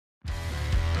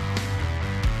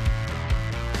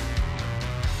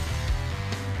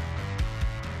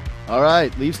All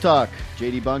right, Leafs talk.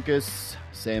 JD Bunkus,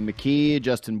 Sam McKee,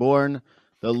 Justin Bourne.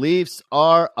 The Leafs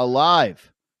are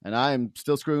alive, and I'm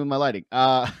still screwing with my lighting.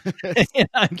 I'm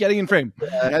getting in frame.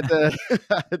 I had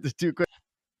to do quick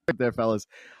there, fellas.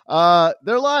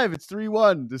 They're live. It's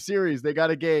 3-1. The series, they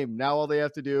got a game. Now all they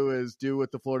have to do is do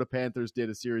what the Florida Panthers did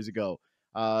a series ago.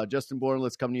 Justin Bourne,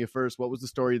 let's come to you first. What was the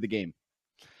story of the game?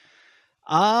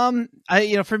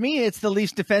 For me, it's the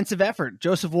Leafs defensive effort.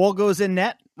 Joseph Woll goes in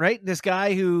net, right? This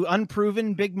guy who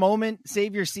unproven, big moment,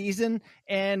 save your season.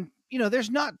 And,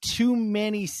 there's not too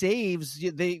many saves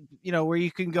where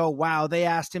you can go, wow, they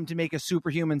asked him to make a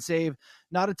superhuman save.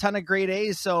 Not a ton of grade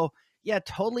A's. So yeah,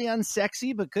 totally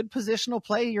unsexy, but good positional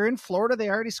play. You're in Florida. They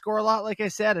already score a lot, like I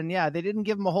said. And yeah, they didn't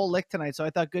give him a whole lick tonight. So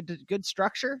I thought good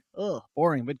structure. Ugh,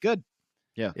 boring, but good.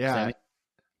 Yeah. Sammy?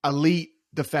 Elite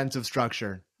defensive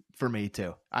structure for me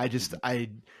too.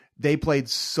 They played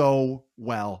so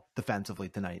well defensively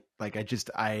tonight. I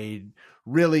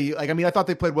thought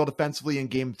they played well defensively in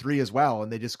game 3 as well,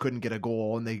 and they just couldn't get a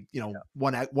goal, and they,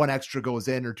 one extra goes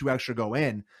in or 2 extra go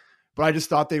in. But I just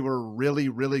thought they were really,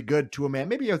 really good to a man,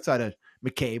 maybe outside of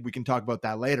McCabe. We can talk about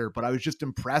that later, but I was just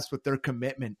impressed with their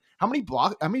commitment. How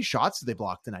many shots did they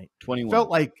block tonight? 21.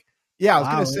 Felt like, yeah,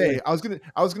 I was going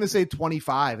to say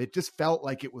 25. It just felt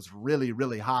like it was really,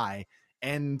 really high.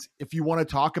 And if you want to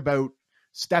talk about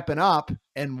stepping up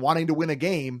and wanting to win a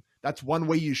game, that's one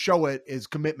way you show it is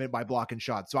commitment by blocking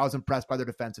shots. So I was impressed by their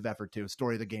defensive effort too.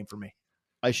 Story of the game for me.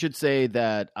 I should say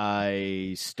that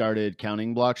I started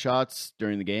counting block shots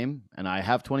during the game, and I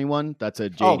have 21. That's a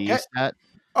JD stat.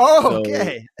 Oh,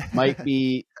 okay. So might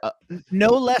be no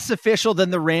less official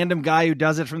than the random guy who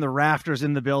does it from the rafters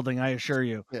in the building, I assure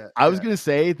you. Yeah, I was going to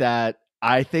say that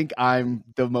I think I'm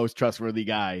the most trustworthy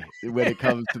guy when it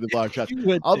comes to the block shots. You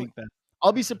would think that.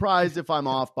 I'll be surprised if I'm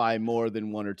off by more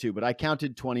than 1 or 2, but I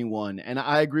counted 21. And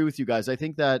I agree with you guys. I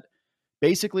think that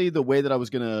basically the way that I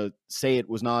was going to say it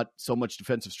was not so much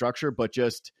defensive structure, but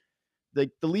just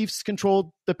the Leafs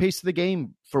controlled the pace of the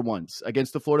game for once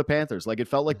against the Florida Panthers. It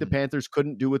felt like the Panthers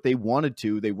couldn't do what they wanted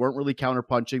to. They weren't really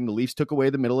counterpunching. The Leafs took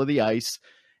away the middle of the ice,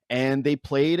 and they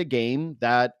played a game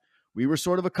that we were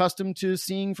sort of accustomed to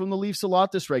seeing from the Leafs a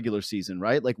lot this regular season,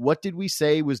 right? What did we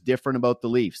say was different about the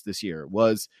Leafs this year?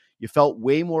 Was you felt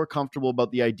way more comfortable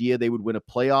about the idea they would win a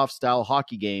playoff-style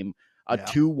hockey game, a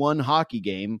 2-1 hockey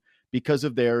game, because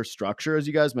of their structure, as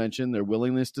you guys mentioned, their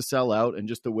willingness to sell out, and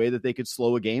just the way that they could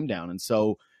slow a game down. And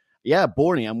so, yeah,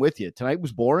 boring. I'm with you. Tonight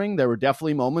was boring. There were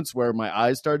definitely moments where my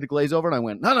eyes started to glaze over, and I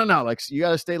went, no, you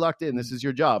got to stay locked in. This is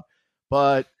your job.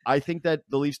 But I think that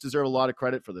the Leafs deserve a lot of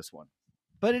credit for this one.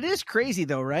 But it is crazy,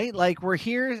 though, right? We're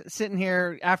sitting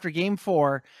here after game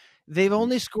 4. They've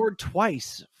only scored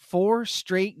twice, 4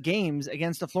 straight games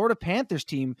against a Florida Panthers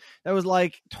team that was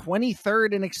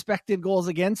 23rd in expected goals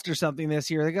against or something this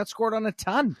year. They got scored on a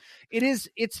ton.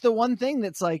 It's the one thing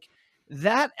that's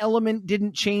that element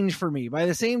didn't change for me. By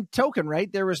the same token,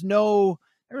 right? There was not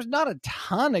a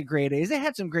ton of great A's. They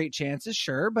had some great chances,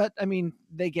 sure, but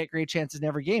they get great chances in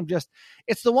every game. Just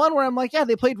it's the one where I'm yeah,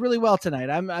 they played really well tonight.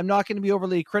 I'm not going to be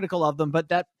overly critical of them, but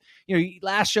that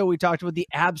last show we talked about the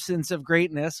absence of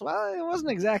greatness. Well, it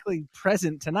wasn't exactly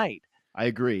present tonight. I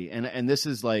agree, and this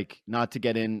is not to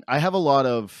get in. I have a lot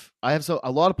of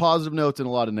positive notes and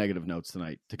a lot of negative notes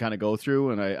tonight to kind of go through,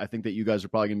 and I think that you guys are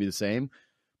probably going to be the same.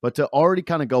 But to already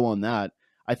kind of go on that,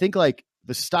 I think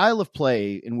the style of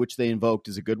play in which they invoked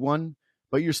is a good one,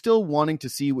 but you're still wanting to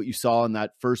see what you saw in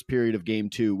that first period of game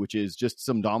 2, which is just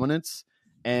some dominance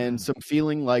and some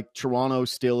feeling like Toronto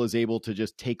still is able to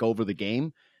just take over the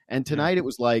game. And tonight it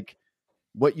was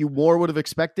what you more would have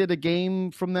expected a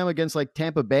game from them against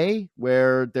Tampa Bay,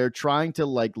 where they're trying to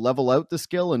level out the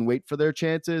skill and wait for their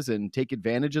chances and take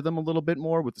advantage of them a little bit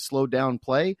more with the slow down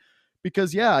play.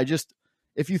 Because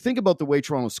if you think about the way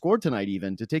Toronto scored tonight,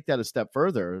 even to take that a step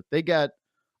further, they get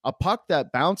a puck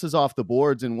that bounces off the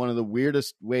boards in one of the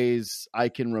weirdest ways I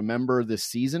can remember this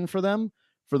season for them,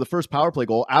 for the first power play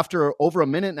goal after over a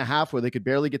minute and a half where they could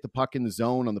barely get the puck in the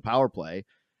zone on the power play.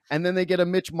 And then they get a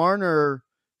Mitch Marner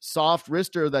soft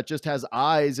wrister that just has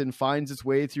eyes and finds its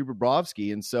way through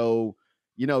Bobrovsky. And so,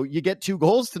 you get 2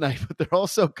 goals tonight, but they're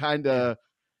also kind of,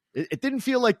 it didn't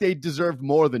feel like they deserved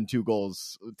more than 2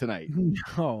 goals tonight.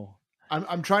 No.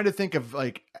 I'm trying to think of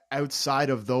outside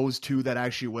of those 2 that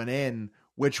actually went in,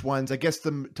 which ones. I guess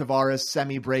the Tavares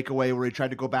semi breakaway where he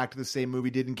tried to go back to the same move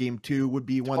he did in game 2 would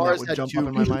be one Tavares that would jump up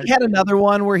in my mind. He had another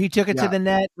one where he took it to the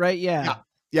net, right? Yeah.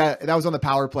 Yeah, that was on the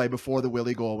power play before the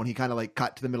Willie goal when he kind of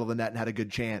cut to the middle of the net and had a good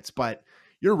chance. But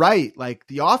you're right.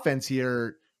 The offense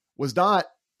here was not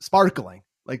sparkling.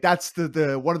 That's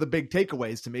the one of the big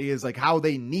takeaways to me is how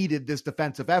they needed this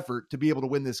defensive effort to be able to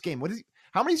win this game.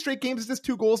 how many straight games is this?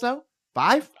 2 goals now?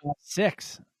 5?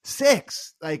 6.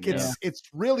 Like it's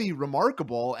really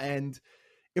remarkable. And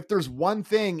if there's one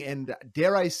thing, and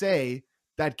dare I say,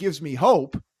 that gives me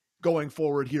hope going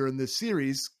forward here in this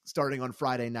series starting on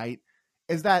Friday night,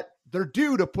 is that they're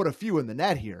due to put a few in the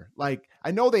net here. Like,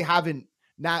 I know they haven't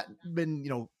not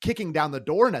been, kicking down the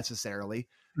door necessarily,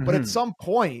 but at some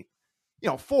point,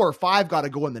 4 or 5 got to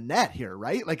go in the net here,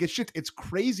 right? Like, it's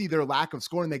crazy their lack of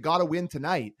scoring. They got to win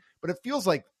tonight, but it feels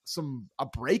like a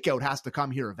breakout has to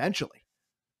come here eventually.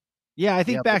 Yeah, I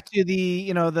think back to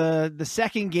the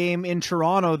second game in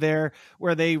Toronto there,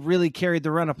 where they really carried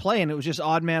the run of play, and it was just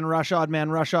odd man rush, odd man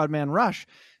rush, odd man rush.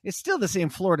 It's still the same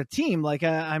Florida team. Like,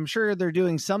 I'm sure they're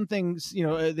doing some things,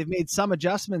 they've made some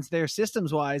adjustments there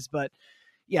systems wise, but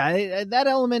yeah, that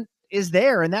element is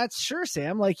there. And that's sure,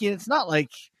 Sam, like, it's not like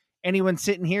anyone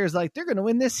sitting here is like, they're going to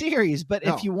win this series, but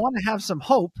if you want to have some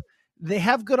hope, they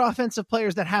have good offensive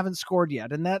players that haven't scored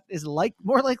yet. And that is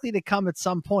more likely to come at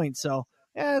some point. So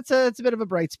yeah, it's a bit of a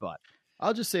bright spot.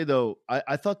 I'll just say, though,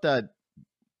 I thought that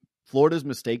Florida's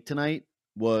mistake tonight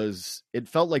it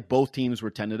felt like both teams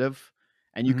were tentative,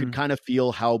 and you could kind of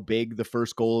feel how big the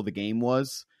first goal of the game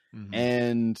was. Mm-hmm.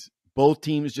 And both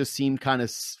teams just seemed kind of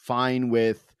fine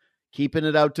with keeping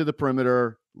it out to the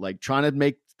perimeter, like trying to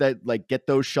make that, like, get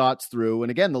those shots through. And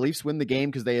again, the Leafs win the game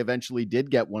because they eventually did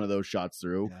get one of those shots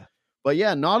through. Yeah. But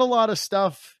yeah, not a lot of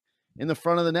stuff in the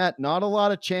front of the net, not a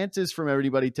lot of chances from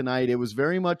everybody tonight. It was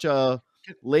very much a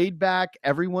laid back,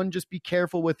 everyone just be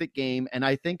careful with it game. And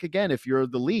I think, again, if you're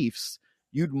the Leafs,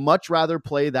 you'd much rather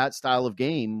play that style of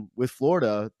game with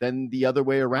Florida than the other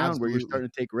way around. Absolutely. Where you're starting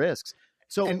to take risks.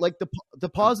 So like the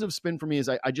positive spin for me is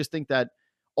I just think that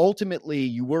ultimately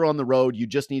you were on the road, you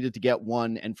just needed to get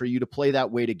one. And for you to play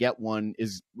that way to get one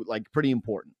is like pretty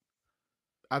important.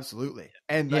 Absolutely.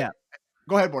 And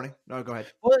go ahead, Borny. No, go ahead.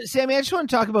 Well, Sammy, I just want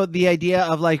to talk about the idea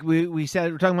of, like we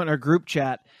said, we're talking about in our group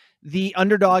chat, the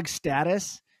underdog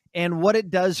status and what it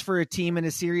does for a team in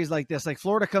a series like this. Like,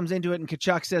 Florida comes into it and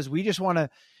Tkachuk says, we just want to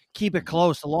keep it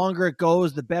close. The longer it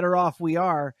goes, the better off we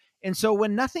are. And so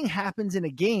when nothing happens in a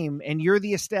game and you're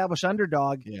the established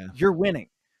underdog, you're winning,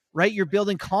 right? You're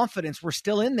building confidence. We're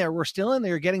still in there.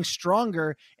 You're getting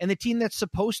stronger. And the team that's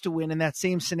supposed to win in that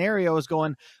same scenario is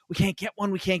going, we can't get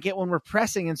one. We're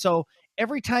pressing. And so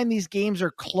every time these games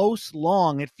are close,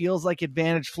 long, it feels like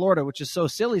advantage Florida, which is so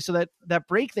silly. So that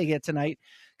break they get tonight,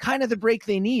 kind of the break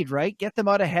they need, right? Get them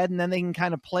out ahead, and then they can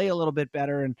kind of play a little bit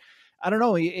better. And I don't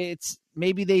know, it's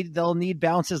maybe they'll need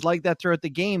bounces like that throughout the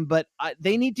game, but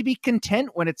they need to be content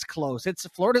when it's close.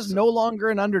 Florida's no longer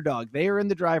an underdog. They are in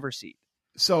the driver's seat.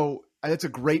 So that's a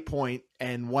great point,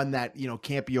 and one that,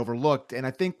 can't be overlooked. And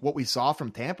I think what we saw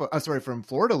from from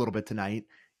Florida a little bit tonight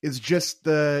is just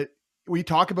we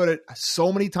talk about it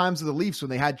so many times with the Leafs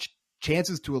when they had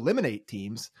chances to eliminate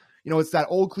teams. It's that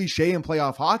old cliche in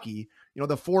playoff hockey,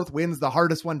 the fourth win's the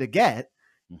hardest one to get.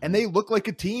 Mm-hmm. And they look like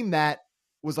a team that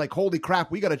was like, holy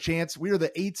crap, we got a chance. We are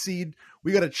the 8th seed.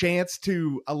 We got a chance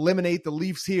to eliminate the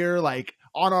Leafs here, like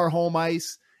on our home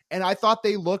ice. And I thought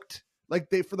they looked like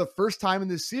for the first time in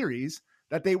this series,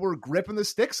 that they were gripping the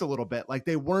sticks a little bit. Like,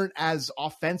 they weren't as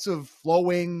offensive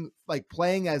flowing, like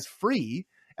playing as free.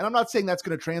 And I'm not saying that's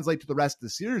going to translate to the rest of the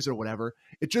series or whatever.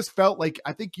 It just felt like,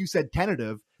 I think you said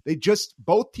tentative.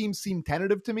 Both teams seemed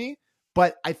tentative to me,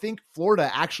 but I think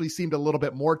Florida actually seemed a little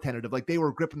bit more tentative. Like, they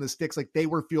were gripping the sticks, like they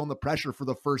were feeling the pressure for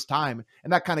the first time.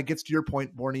 And that kind of gets to your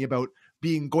point, Borny, about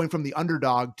going from the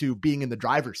underdog to being in the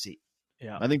driver's seat.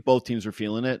 Yeah, I think both teams are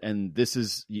feeling it. And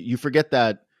you forget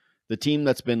that the team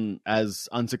that's been as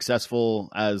unsuccessful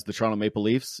as the Toronto Maple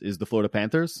Leafs is the Florida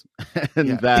Panthers.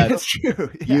 And that's true.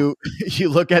 Yeah. You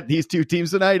look at these two teams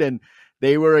tonight, and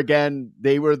they were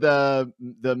the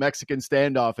Mexican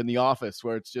standoff in The Office,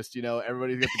 where it's just,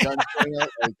 everybody's got the guns pointing out,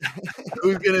 like,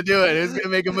 who's going to do it? Who's going to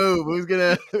make a move? Who's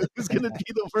going to be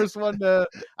the first one to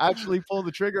actually pull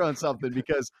the trigger on something?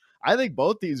 Because I think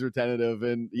both teams were tentative.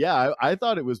 And I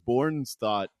thought it was Bourne's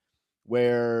thought,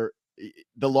 where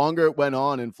the longer it went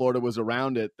on and Florida was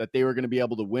around it, that they were going to be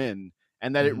able to win,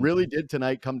 and that it really did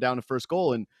tonight come down to first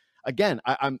goal. And again,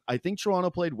 I think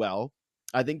Toronto played well.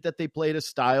 I think that they played a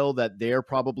style that they're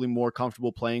probably more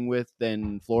comfortable playing with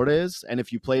than Florida is. And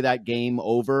if you play that game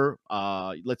over,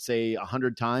 let's say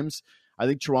 100 times, I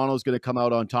think Toronto is going to come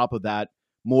out on top of that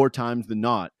more times than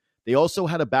not. They also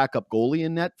had a backup goalie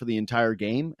in net for the entire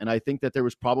game, and I think that there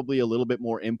was probably a little bit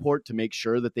more import to make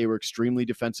sure that they were extremely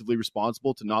defensively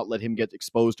responsible to not let him get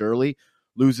exposed early,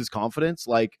 lose his confidence.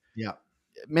 Like,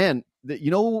 man,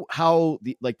 how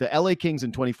the LA Kings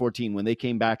in 2014, when they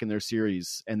came back in their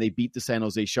series and they beat the San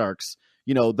Jose Sharks,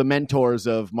 the mentors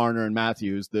of Marner and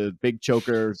Matthews, the big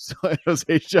choker San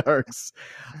Jose Sharks.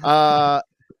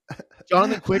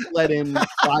 Jonathan Quick let in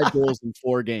 5 goals in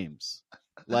 4 games.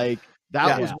 Like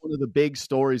that was one of the big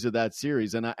stories of that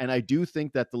series. And I do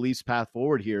think that the Leafs' path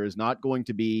forward here is not going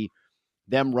to be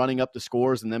them running up the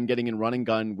scores and them getting in running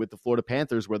gun with the Florida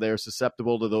Panthers, where they're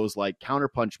susceptible to those like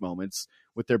counterpunch moments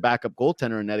with their backup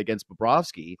goaltender in net against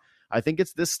Bobrovsky. I think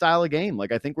it's this style of game.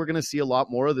 Like I think we're going to see a lot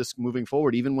more of this moving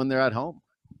forward, even when they're at home.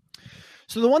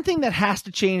 So the one thing that has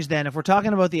to change then, if we're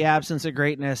talking about the absence of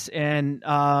greatness and,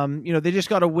 they just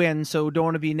got to win, so don't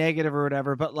want to be negative or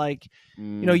whatever, but like,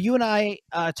 you and I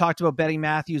talked about betting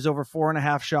Matthews over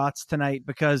 4.5 shots tonight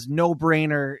because no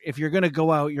brainer. If you're going to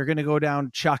go out, you're going to go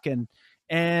down chucking.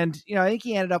 And, I think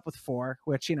he ended up with 4,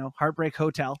 which, heartbreak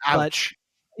hotel. Ouch.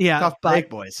 But, yeah. Tough break,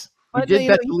 boys. We did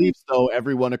bet the Leafs, though.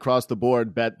 Everyone across the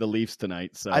board bet the Leafs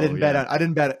tonight. So I didn't bet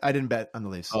on the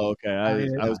Leafs. Oh, okay. I was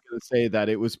going to say that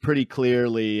it was pretty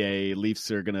clearly a Leafs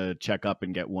are going to check up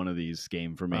and get one of these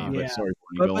game for me. But sorry,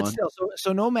 go on. Still,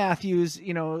 so no Matthews.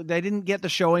 They didn't get the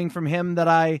showing from him that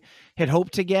I had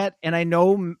hoped to get, and I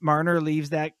know Marner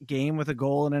leaves that game with a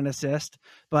goal and an assist,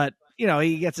 but.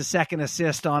 He gets a second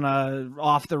assist on a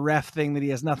off the ref thing that he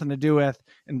has nothing to do with,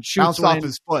 and shoots off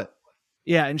his foot.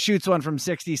 Yeah, and shoots one from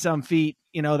 60 some feet.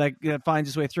 That finds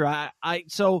its way through.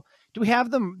 So do we have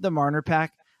the Marner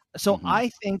pack? So I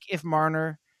think if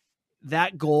Marner,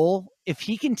 that goal, if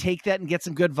he can take that and get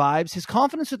some good vibes, his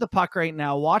confidence with the puck right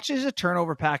now. Watches a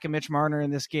turnover pack of Mitch Marner in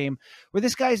this game, where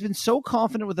this guy's been so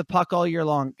confident with the puck all year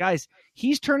long. Guys,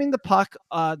 he's turning the puck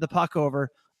over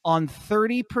on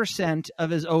 30% of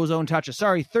his O-zone touches.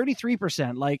 Sorry,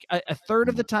 33%. Like a third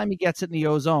of the time he gets it in the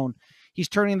O-zone, he's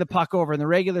turning the puck over. In the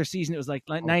regular season, it was like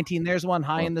 19. There's one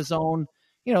high in the zone.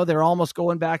 They're almost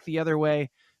going back the other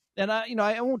way. And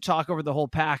I won't talk over the whole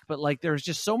pack, but like there's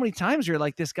just so many times where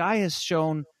like this guy has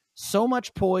shown so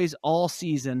much poise all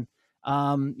season.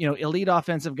 Elite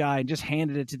offensive guy, just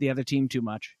handed it to the other team too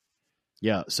much.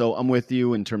 Yeah, so I'm with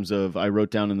you in terms of I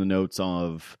wrote down in the notes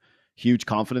of huge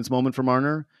confidence moment for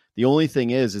Marner. The only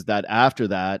thing is that after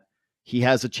that, he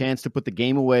has a chance to put the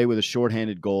game away with a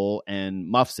shorthanded goal and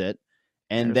muffs it.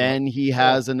 And then he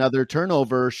has another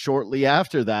turnover shortly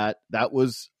after that. That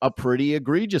was a pretty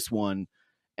egregious one.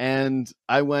 And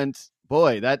I went,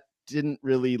 boy, that didn't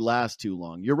really last too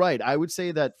long. You're right. I would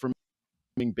say that from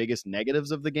biggest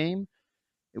negatives of the game,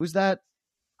 it was that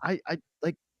I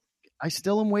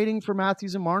still am waiting for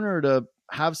Matthews and Marner to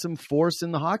have some force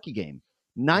in the hockey game.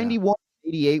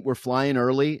 91-88 were flying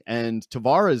early, and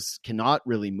Tavares cannot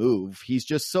really move. He's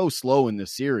just so slow in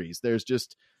this series. There's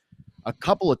just a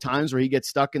couple of times where he gets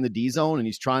stuck in the D zone and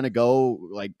he's trying to go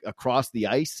like across the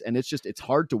ice, and it's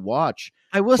hard to watch.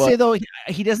 I will say though,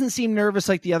 he doesn't seem nervous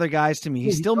like the other guys to me.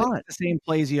 He's still making the same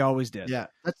plays he always did. Yeah,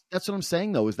 that's what I'm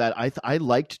saying though, is that I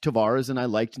liked Tavares and I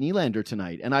liked Nylander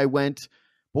tonight, and I went,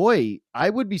 boy, I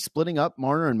would be splitting up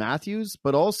Marner and Matthews,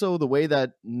 but also the way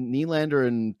that Nylander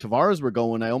and Tavares were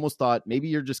going, I almost thought maybe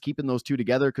you're just keeping those two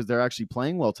together because they're actually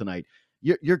playing well tonight.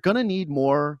 You're going to need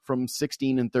more from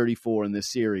 16 and 34 in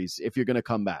this series if you're going to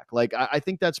come back. Like, I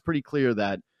think that's pretty clear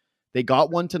that they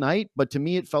got one tonight, but to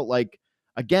me, it felt like,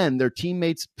 again, their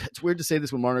teammates, it's weird to say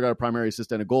this when Marner got a primary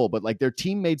assist and a goal, but like their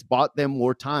teammates bought them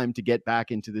more time to get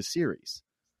back into this series.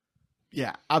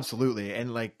 Yeah, absolutely.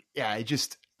 And like, I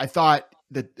thought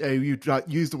that you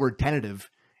used the word tentative.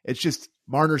 It's just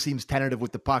Marner seems tentative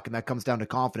with the puck, and that comes down to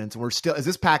confidence. And is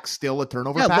this pack still a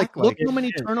turnover pack? Look how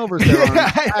many turnovers there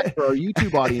are for our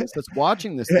YouTube audience that's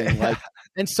watching this thing. Like,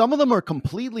 and some of them are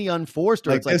completely unforced,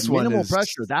 or it's like minimal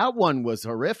pressure. That one was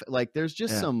horrific. Like, there's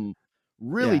just some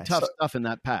really tough stuff in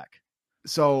that pack.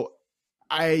 So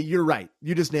you're right.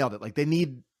 You just nailed it. Like they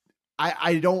need,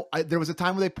 there was a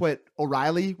time where they put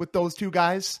O'Reilly with those two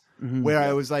guys where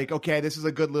I was like, okay, this is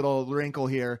a good little wrinkle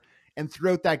here. And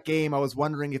throughout that game, I was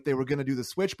wondering if they were going to do the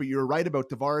switch, but you were right about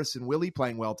Tavares and Willie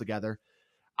playing well together.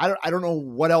 I don't know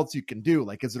what else you can do.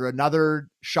 Like, is there another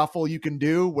shuffle you can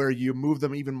do where you move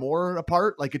them even more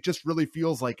apart? Like, it just really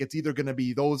feels like it's either going to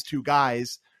be those two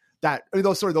guys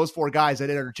those 4 guys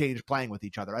that interchange playing with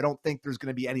each other. I don't think there's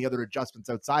going to be any other adjustments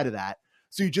outside of that.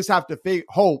 So you just have to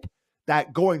hope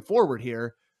that going forward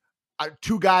here,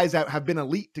 2 guys that have been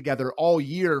elite together all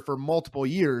year for multiple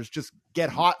years just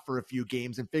get hot for a few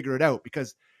games and figure it out,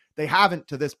 because they haven't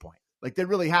to this point. Like, they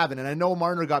really haven't. And I know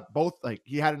Marner got both, like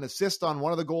he had an assist on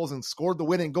one of the goals and scored the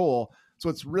winning goal. So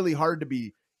it's really hard to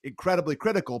be incredibly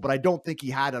critical, but I don't think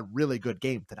he had a really good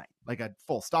game tonight. Like a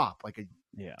full stop. Like I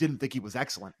didn't think he was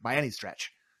excellent by any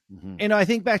stretch. I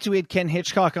think back to we had Ken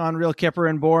Hitchcock on Real Kipper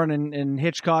and Born, and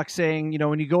Hitchcock saying,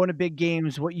 when you go into big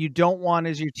games, what you don't want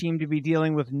is your team to be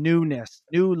dealing with newness,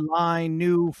 new line,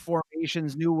 new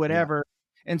formations, new whatever. Yeah.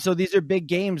 And so these are big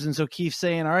games. And so Keith's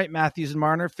saying, all right, Matthews and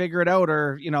Marner, figure it out,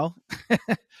 or,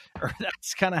 or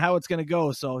that's kind of how it's going to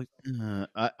go. So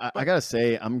I got to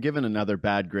say, I'm giving another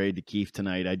bad grade to Keith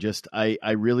tonight.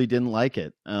 I really didn't like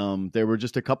it. There were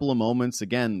just a couple of moments.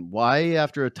 Again, why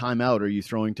after a timeout are you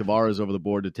throwing Tavares over the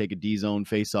board to take a D-zone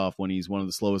faceoff when he's one of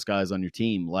the slowest guys on your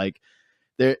team? Like,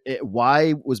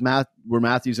 why were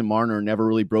Matthews and Marner never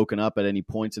really broken up at any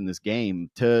points in this game?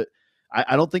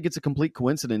 I don't think it's a complete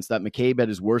coincidence that McCabe had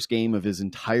his worst game of his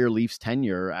entire Leafs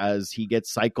tenure as he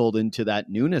gets cycled into that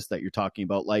newness that you're talking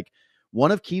about. Like, one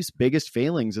of Keith's biggest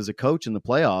failings as a coach in the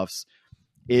playoffs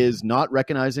is not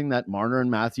recognizing that Marner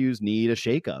and Matthews need a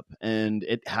shakeup. And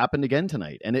it happened again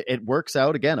tonight. And it works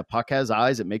out again. A puck has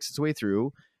eyes, it makes its way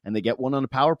through, and they get one on a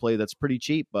power play that's pretty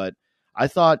cheap. But I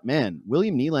thought, man,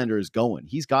 William Nylander is going.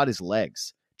 He's got his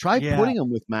legs. Try putting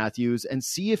him with Matthews and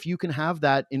see if you can have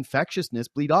that infectiousness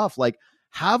bleed off. Like,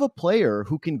 have a player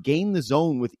who can gain the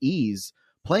zone with ease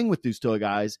playing with these two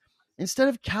guys instead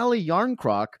of Calle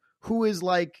Jarnkrok, who is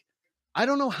like, I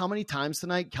don't know how many times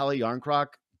tonight Calle Jarnkrok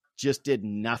just did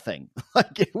nothing.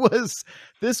 Like,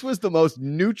 this was the most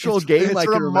neutral game. It's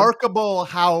remarkable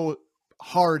how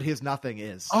hard his nothing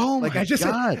is. Oh my God.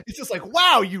 It's just like,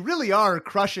 wow, you really are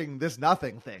crushing this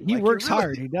nothing thing. He works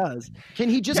hard. He does. Can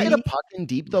he just get a puck in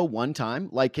deep though one time?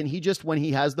 Like, can he just, when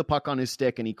he has the puck on his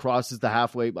stick and he crosses the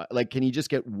halfway, like, can he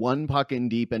just get one puck in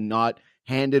deep and not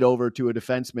hand it over to a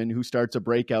defenseman who starts a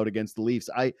breakout against the Leafs?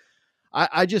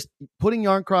 I just putting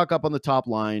Jarnkrok up on the top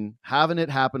line, having it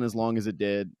happen as long as it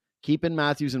did, keeping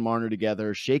Matthews and Marner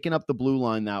together, shaking up the blue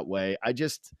line that way. I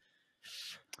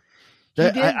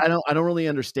don't really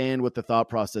understand what the thought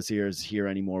process is here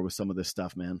anymore with some of this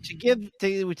stuff, man.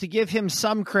 To give him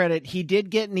some credit, he did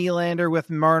get Nylander with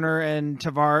Marner and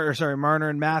Marner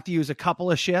and Matthews a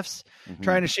couple of shifts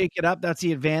trying to shake it up. That's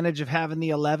the advantage of having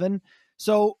the 11.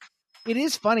 So it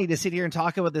is funny to sit here and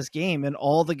talk about this game and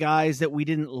all the guys that we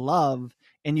didn't love,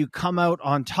 and you come out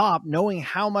on top knowing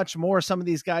how much more some of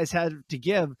these guys had to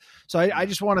give. So I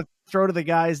just want to throw to the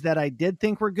guys that I did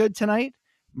think were good tonight.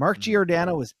 Mark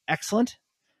Giordano was excellent.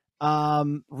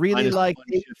 Really like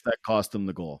that cost him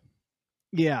the goal.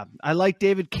 Yeah, I like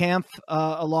David Kampf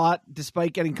a lot,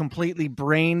 despite getting completely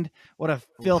brained. What a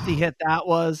filthy hit that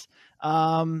was.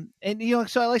 And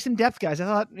so I like some depth guys. I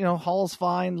thought Hall's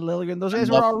fine, Liljegren, those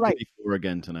guys were all right.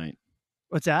 Again tonight.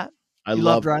 What's that? I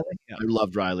loved Riley. Yeah. I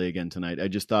loved Riley again tonight. I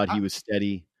just thought he was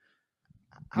steady.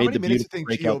 How many minutes do you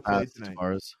think Gio played tonight?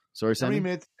 Sorry,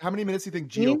 Sammy? How many minutes do you think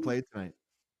Gio played tonight?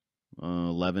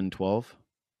 11, 12.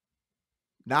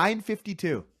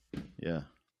 9:52. Yeah.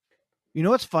 You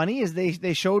know what's funny is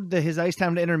they showed his ice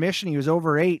time to intermission. He was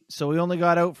over 8, so he only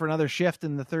got out for another shift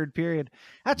in the third period.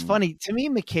 That's funny. To me,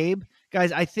 McCabe,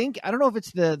 guys, I don't know if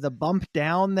it's the bump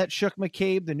down that shook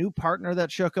McCabe, the new partner that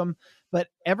shook him, but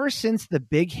ever since the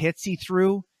big hits he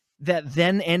threw that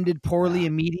then ended poorly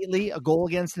immediately, a goal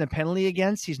against and a penalty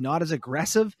against, he's not as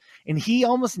aggressive, and he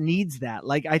almost needs that.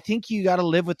 Like, I think you got to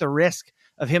live with the risk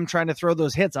of him trying to throw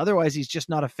those hits. Otherwise, he's just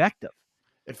not effective.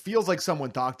 It feels like someone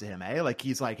talked to him, eh? Like,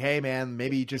 he's like, hey, man,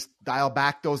 maybe just dial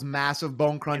back those massive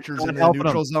bone crunchers in the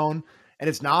neutral zone. And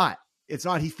it's not.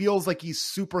 He feels like he's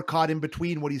super caught in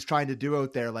between what he's trying to do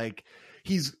out there. Like,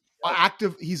 he's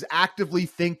actively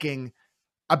thinking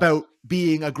about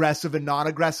being aggressive and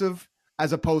non-aggressive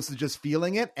as opposed to just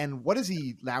feeling it. And what is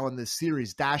he now in this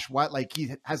series? Like,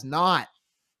 he has not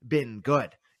been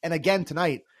good. And again,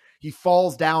 tonight, he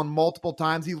falls down multiple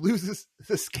times. He loses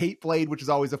the skate blade, which is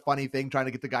always a funny thing, trying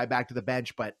to get the guy back to the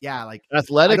bench. But yeah, like,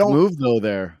 athletic move though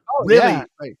there. Oh, really? Yeah.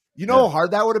 Like, how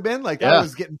hard that would have been? Like, I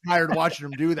was getting tired watching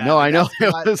him do that. No, I know.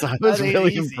 I was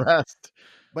really impressed.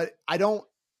 But I don't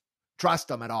trust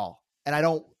him at all. And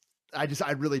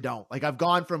I really don't. Like, I've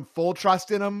gone from full trust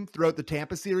in him throughout the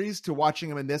Tampa series to watching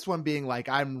him in this one being like,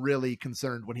 I'm really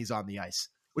concerned when he's on the ice,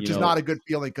 which is not a good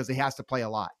feeling because he has to play a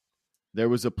lot. There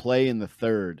was a play in the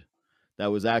third that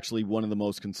was actually one of the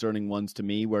most concerning ones to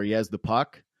me, where he has the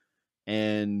puck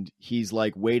and he's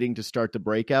like waiting to start the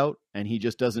breakout and he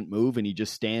just doesn't move and he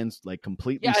just stands like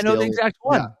completely still. I know the exact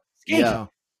one. Yeah.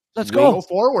 Let's go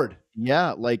forward.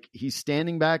 Yeah. Like, he's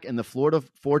standing back and the Florida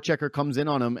forechecker comes in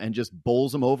on him and just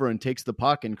bowls him over and takes the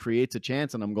puck and creates a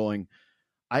chance. And I'm going,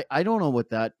 I don't know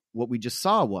what we just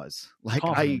saw was. Like,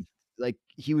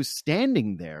 he was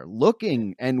standing there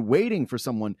looking and waiting for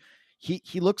someone.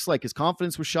 He looks like his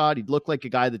confidence was shot. He looked like a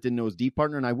guy that didn't know his deep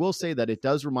partner. And I will say that it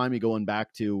does remind me, going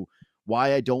back to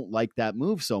why I don't like that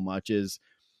move so much, is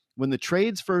when the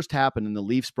trades first happened and the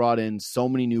Leafs brought in so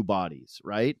many new bodies,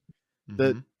 right?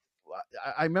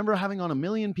 I remember having on a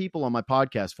million people on my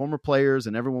podcast, former players,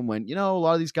 and everyone went, a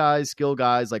lot of these guys, skill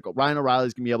guys, like Ryan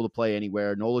O'Reilly's going to be able to play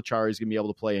anywhere. Nola Chari's going to be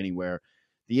able to play anywhere.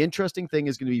 The interesting thing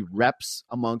is going to be reps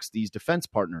amongst these defense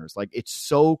partners. Like, it's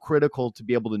so critical to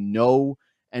be able to know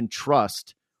and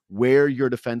trust where your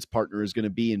defense partner is going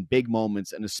to be in big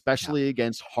moments, and especially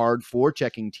against hard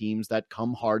forechecking teams that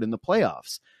come hard in the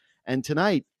playoffs. And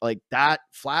tonight, like, that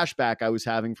flashback I was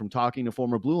having from talking to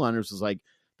former Blue Liners was like,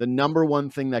 the number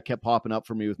one thing that kept popping up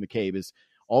for me with McCabe is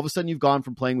all of a sudden you've gone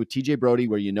from playing with TJ Brody,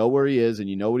 where you know where he is and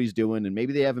you know what he's doing, and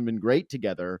maybe they haven't been great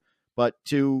together, but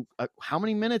to how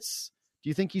many minutes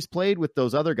do you think he's played with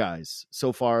those other guys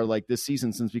so far, like this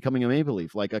season, since becoming a Maple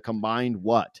Leaf? Like a combined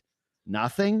what?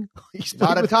 Nothing? He's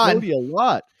not a ton. Brody a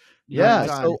lot. Yeah.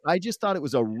 So I just thought it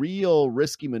was a real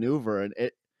risky maneuver,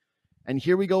 and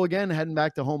here we go again, heading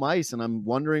back to home ice, and I'm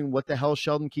wondering what the hell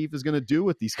Sheldon Keefe is going to do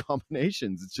with these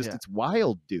combinations. It's just it's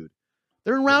wild, dude.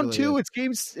 They're in round two.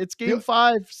 Is. It's game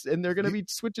 5, and they're going to be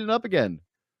switching it up again.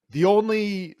 The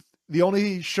only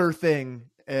sure thing,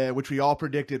 which we all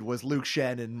predicted, was Luke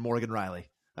Schenn and Morgan Rielly.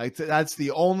 Like, that's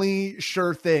the only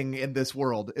sure thing in this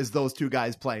world, is those two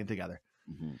guys playing together.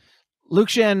 Mm-hmm. Luke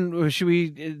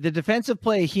Schenn, the defensive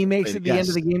play he makes at the end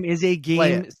of the game is a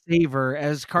game saver,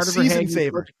 as Carter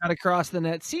Verhaeghe cut across the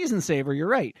net. Season saver, you're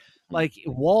right. Like,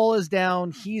 Wall is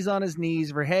down, he's on his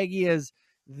knees. Verhaeghe is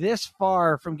this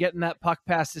far from getting that puck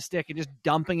past the stick and just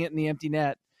dumping it in the empty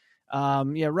net.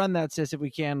 Run that, sis, if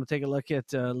we can. We'll take a look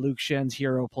at Luke Schenn's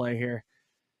hero play here.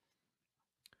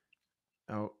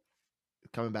 Oh,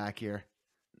 coming back here.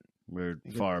 We're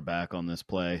far back on this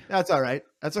play. That's all right.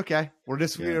 That's okay. We're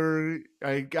just you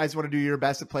guys want to do your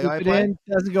best at play.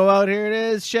 Doesn't go out. Here it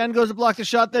is. Schenn goes to block the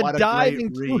shot. The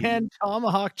diving two-hand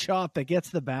tomahawk chop that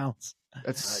gets the bounce.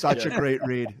 That's such a great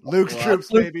read. Luke's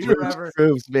Troops, baby. Forever.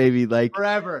 Troops, baby. Like,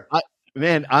 forever.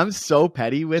 Man, I'm so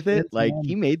petty with it. Like,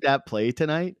 he made that play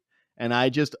tonight, and I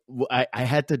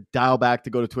had to dial back to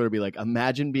go to Twitter and be like,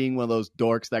 imagine being one of those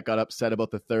dorks that got upset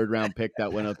about the 3rd round pick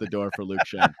that went out the door for Luke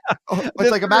Schenn.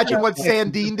 It's like, imagine what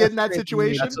Sandin did in that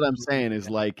situation. That's what I'm saying, is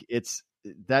like,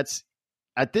 that's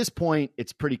at this point,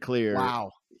 it's pretty clear.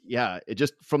 Wow. Yeah. It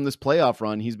just, from this playoff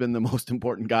run, he's been the most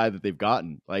important guy that they've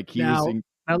gotten. Like,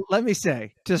 now, let me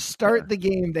say, to start the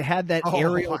game, they had that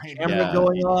aerial camera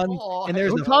going on, and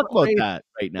there's no talk about that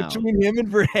right now between him and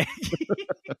Verhaeghe.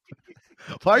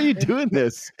 Why are you doing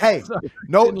this? Hey,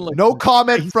 no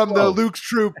comment from the Luke's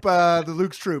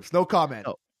Troops. No comment.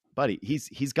 Oh, buddy,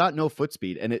 he's got no foot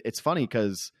speed, and it's funny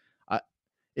because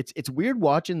it's weird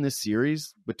watching this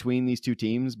series between these two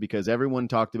teams, because everyone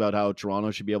talked about how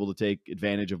Toronto should be able to take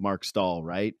advantage of Mark Stahl,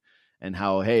 right? And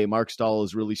how, hey, Mark Stahl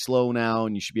is really slow now,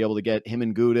 and you should be able to get him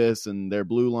and Gudas and their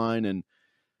blue line. And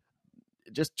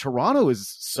just Toronto is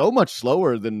so much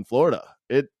slower than Florida.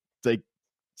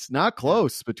 It's not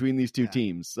close between these two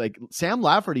teams. Like, Sam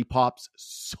Lafferty pops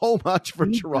so much for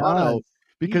Toronto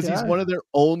because he's one of their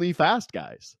only fast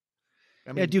guys.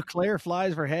 I mean, Duclair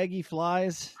flies, Verhaeghe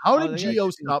flies. How did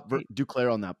Gio stop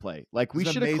Duclair on that play? Like, we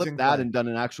should have clipped that and done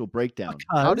an actual breakdown.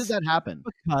 How did that happen?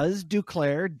 Because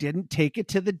Duclair didn't take it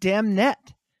to the damn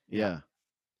net. Yeah.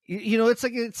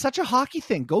 It's such a hockey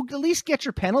thing. Go at least get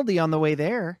your penalty on the way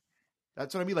there.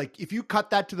 That's what I mean. Like, if you cut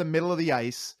that to the middle of the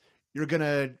ice,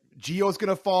 Gio's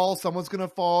gonna fall, someone's gonna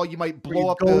fall. You might blow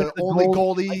up the only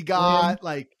goalie you got.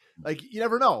 Like, you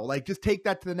never know. Like, just take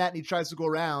that to the net, and he tries to go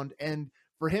around. And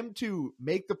for him to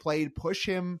make the play, push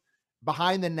him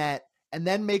behind the net, and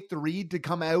then make the read to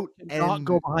come out and not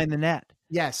go behind the net.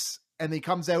 Yes. And he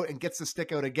comes out and gets the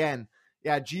stick out again.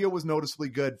 Yeah, Gio was noticeably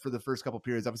good for the first couple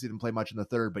periods. Obviously didn't play much in the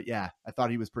third, but yeah, I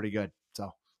thought he was pretty good. So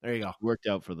there you go. It worked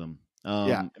out for them.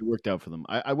 It worked out for them.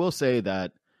 I will say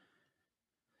that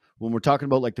when we're talking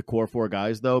about like the core 4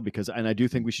 guys, though, and I do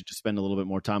think we should just spend a little bit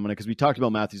more time on it, because we talked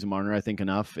about Matthews and Marner, I think,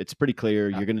 enough. It's pretty clear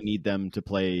you're going to need them to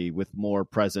play with more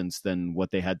presence than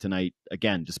what they had tonight.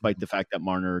 Again, despite the fact that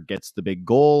Marner gets the big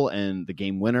goal and the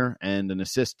game winner and an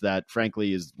assist that,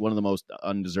 frankly, is one of the most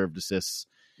undeserved assists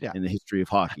in the history of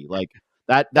hockey. Like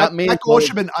that goal should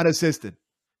have been unassisted.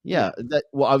 Yeah. I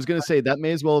was going to say that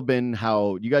may as well have been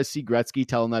how you guys see Gretzky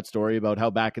telling that story about how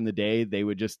back in the day they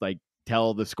would just like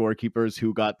tell the scorekeepers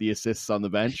who got the assists on the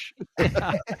bench.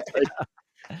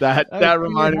 That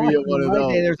reminded me of one of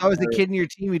those. There's always the kid in your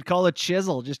team we'd call a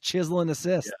chisel, just chiseling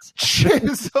assists.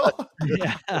 Chisel.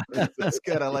 Yeah, that's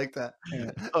good. I like that. Yeah.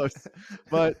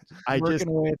 But working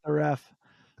away at the ref.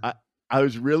 I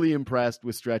was really impressed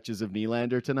with stretches of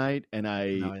Nylander tonight, and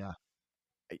I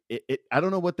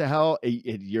don't know what the hell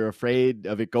you're afraid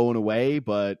of it going away,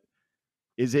 but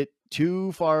is it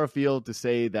too far afield to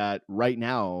say that right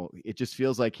now it just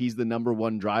feels like he's the number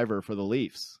one driver for the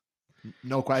Leafs?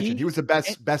 No question. He was the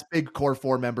best big core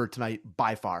 4 member tonight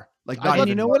by far. Like, not and even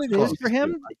you know what it close. is for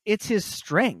him? It's his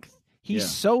strength. He's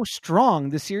so strong.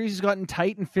 The series has gotten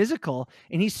tight and physical,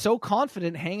 and he's so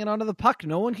confident hanging onto the puck.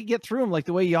 No one can get through him like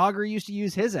the way Yager used to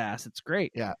use his ass. It's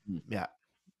great. Yeah.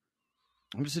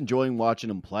 I'm just enjoying watching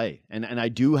him play. And I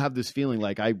do have this feeling,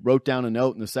 like I wrote down a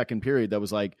note in the second period that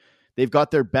was like, they've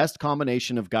got their best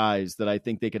combination of guys that I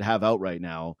think they could have out right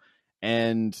now.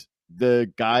 And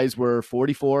the guys were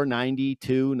 44,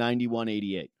 92, 91,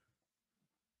 88.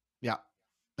 Yeah,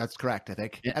 that's correct, I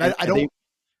think. And I don't...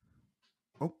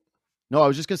 No, I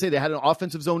was just going to say they had an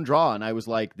offensive zone draw, and I was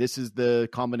like, this is the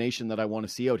combination that I want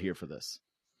to see out here for this.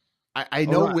 I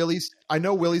know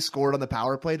Willie scored on the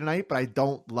power play tonight, but I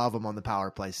don't love him on the power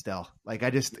play still. Like,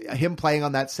 him playing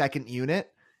on that second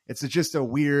unit, it's just a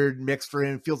weird mix for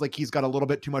him. It feels like he's got a little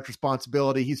bit too much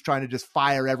responsibility. He's trying to just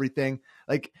fire everything.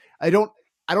 Like, I don't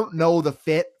know the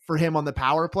fit for him on the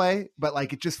power play, but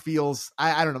like, it just feels,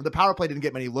 I don't know. The power play didn't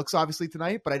get many looks obviously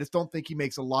tonight, but I just don't think he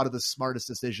makes a lot of the smartest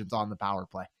decisions on the power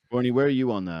play. Bernie, where are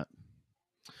you on that?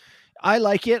 I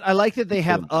like it. I like that they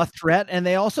have a threat, and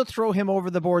they also throw him over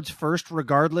the boards first,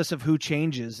 regardless of who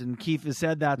changes. And Keefe has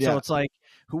said that. So it's like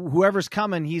whoever's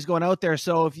coming, he's going out there.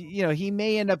 So if he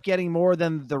may end up getting more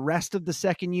than the rest of the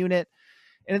second unit.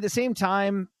 And at the same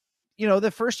time,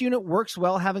 the first unit works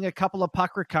well, having a couple of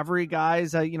puck recovery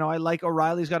guys. I like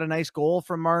O'Reilly's got a nice goal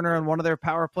from Marner on one of their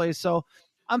power plays. So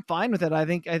I'm fine with it. I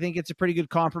think it's a pretty good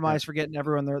compromise for getting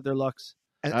everyone their looks.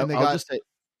 And they I'll just say,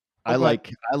 I like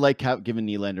giving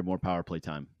Nylander more power play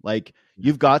time. Like,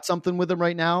 you've got something with him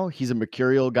right now. He's a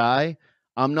mercurial guy.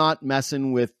 I'm not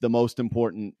messing with the most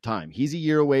important time. He's a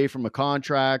year away from a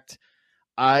contract.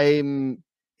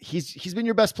 He's been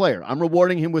your best player. I'm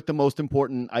rewarding him with the most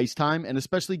important ice time, and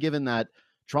especially given that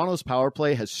Toronto's power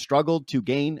play has struggled to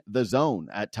gain the zone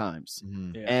at times.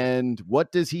 Mm-hmm. Yeah. And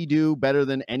what does he do better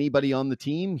than anybody on the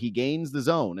team? He gains the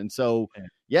zone. And so,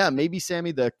 maybe,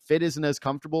 Sammy, the fit isn't as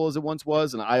comfortable as it once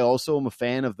was. And I also am a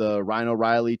fan of the Ryan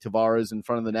O'Reilly, Tavares in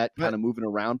front of the net, kind of moving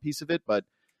around piece of it. But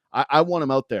I want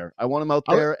him out there. I want him out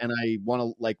there, and I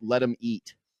want to let him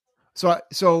eat.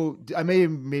 So I may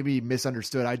have maybe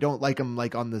misunderstood. I don't like him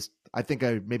like on this. I think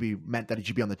I maybe meant that he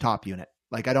should be on the top unit.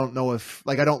 Like, I don't know if,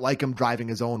 like, I don't like him driving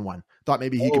his own one. Thought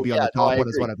maybe he could be on the top one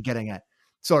is what I'm getting at.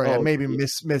 Sorry, I maybe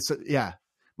yeah,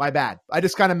 my bad. I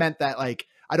just kind of meant that, like,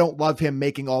 I don't love him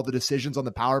making all the decisions on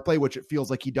the power play, which it feels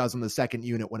like he does on the second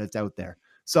unit when it's out there.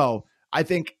 So I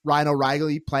think Ryan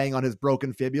O'Reilly playing on his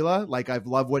broken fibula, like, I've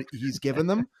loved what he's given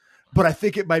them, but I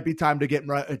think it might be time to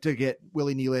get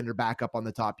Willie Nylander back up on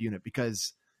the top unit,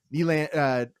 because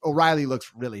O'Reilly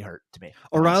looks really hurt to me.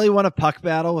 O'Reilly won a puck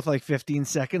battle with like 15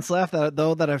 seconds left, that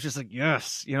I was just like,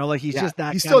 yes, like he's just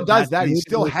that. He still does that. He's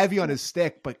still heavy on his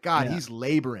stick, but God, he's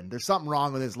laboring. There's something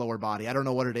wrong with his lower body. I don't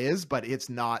know what it is, but it's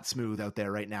not smooth out there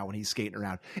right now when he's skating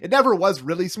around. It never was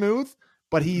really smooth,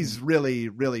 but he's really,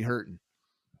 really hurting.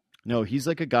 No, he's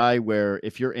like a guy where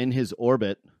if you're in his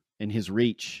orbit, in his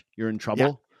reach, you're in trouble.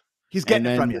 Yeah. He's getting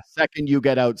it from you. The second you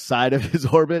get outside of his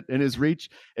orbit and his reach,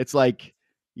 it's like,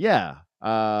 he's like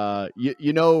a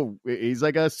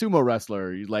sumo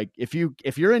wrestler. He's like, if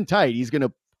you're in tight, he's going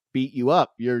to beat you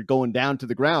up. You're going down to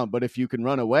the ground. But if you can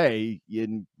run away,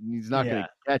 he's not going to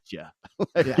catch you.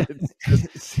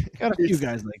 Got a few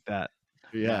guys like that.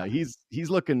 Yeah, he's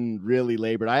looking really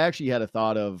labored. I actually had a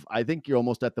thought of, I think you're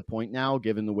almost at the point now,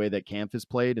 given the way that Kampf has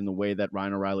played and the way that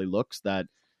Ryan O'Reilly looks, that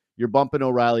you're bumping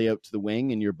O'Reilly out to the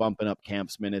wing and you're bumping up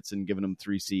Kampf's minutes and giving him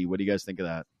 3C. What do you guys think of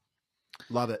that?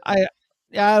 Love it. I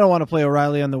don't want to play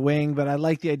O'Reilly on the wing, but I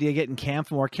like the idea of getting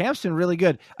Kampf more. Kampf's been really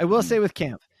good. I will say with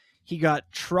Kampf, he got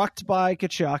trucked by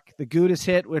Tkachuk. The Gudas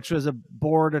hit, which was a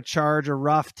board, a charge, a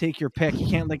rough, take your pick. You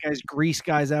can't let guys grease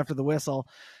guys after the whistle.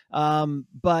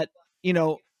 But,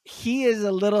 he is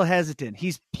a little hesitant.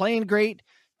 He's playing great,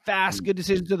 fast, good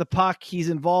decisions to the puck. He's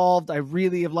involved. I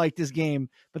really have liked this game,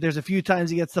 but there's a few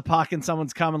times he gets the puck and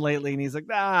someone's coming lately and he's like,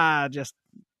 just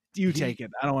you take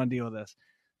it. I don't want to deal with this.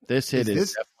 This hit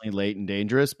is definitely late and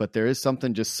dangerous, but there is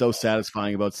something just so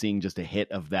satisfying about seeing just a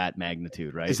hit of that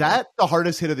magnitude, right? Is that the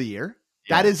hardest hit of the year?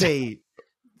 Yeah. That is a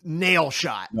nail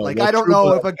shot. No, I don't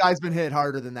know if a guy's been hit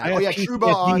harder than that.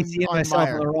 Trouba on myself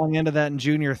Meyer. on the wrong end of that in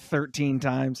junior 13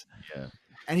 times. Yeah.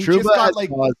 And he Trouba just got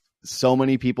caused so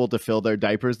many people to fill their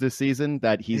diapers this season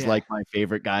that he's like my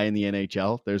favorite guy in the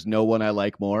NHL. There's no one I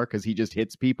like more because he just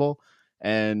hits people,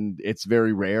 and it's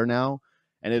very rare now.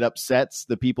 And it upsets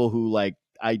the people who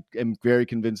I am very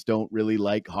convinced don't really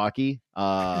like hockey.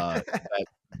 That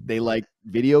they like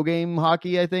video game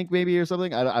hockey, I think, maybe, or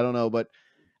something. I don't know. But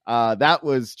That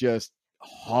was just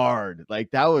hard.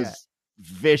 Like that was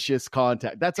vicious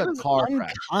contact. That's a car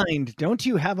crash. Unkind. Don't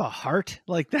you have a heart?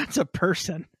 Like that's a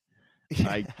person.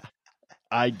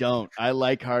 I don't. I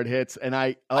like hard hits, and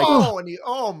I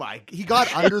like. He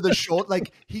got under the shoulder.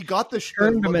 Like he got the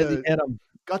Turned him as he hit him.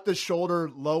 Got the shoulder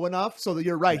low enough so that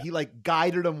you're right. He like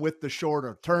guided him with the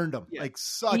shoulder, turned him like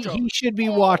such. He should be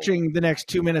watching the next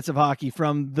 2 minutes of hockey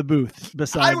from the booth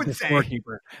beside the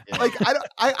scorekeeper. Like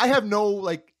I have no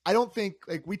like. I don't think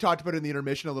like we talked about it in the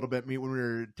intermission a little bit when we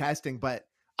were testing, but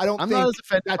I'm not as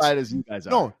offended by it as you guys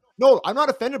are. No, I'm not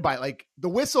offended by it. Like the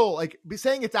whistle, like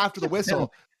saying it's after the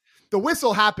whistle. The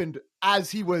whistle happened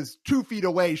as he was 2 feet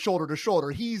away, shoulder to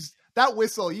shoulder. That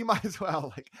whistle, you might as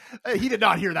well he did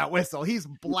not hear that whistle. He's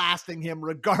blasting him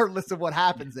regardless of what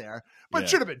happens there. But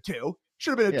should have been 2.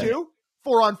 Should have been a 2.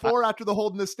 4-on-4 after the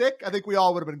holding the stick. I think we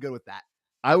all would have been good with that.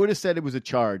 I would have said it was a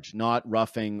charge, not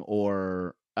roughing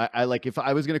or I like if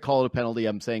I was going to call it a penalty,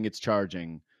 I'm saying it's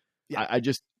charging. Yeah. I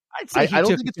don't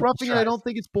think it's roughing and I don't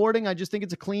think it's boarding. I just think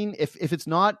it's a clean. If it's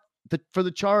not for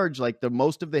the charge, like the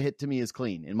most of the hit to me is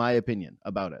clean, in my opinion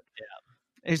about it. Yeah.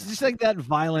 It's just like that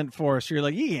violent force. You're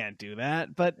like, you can't do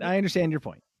that, but I understand your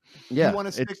point. Yeah,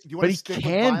 but he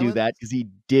can do that because he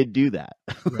did do that.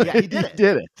 Yeah, he did it. He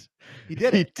did it. He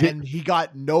did. And he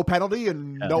got no penalty,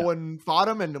 and no one fought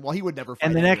him. And he would never fight.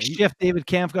 And the next shift, David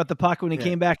Kampf got the puck when he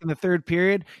came back in the third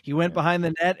period. He went behind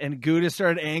the net, and Gudas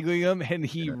started angling him, and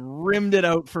he rimmed it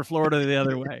out for Florida the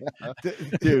other way.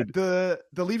 Dude, the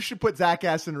Leafs should put Zach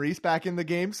Aston-Reese back in the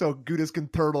game so Gudas can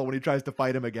turtle when he tries to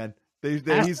fight him again. He's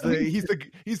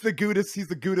the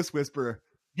Gudas whisperer.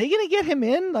 They gonna get him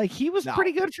in? Like he was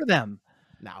pretty good for them.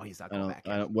 No, he's not going back.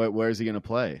 Where is he gonna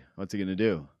play? What's he gonna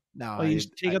do? No, you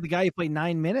should take out the guy who played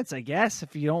 9 minutes, I guess,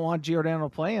 if you don't want Giordano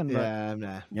playing. But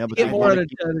but they more to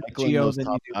Gio than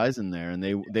top guys in there, and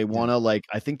they want to like.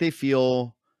 I think they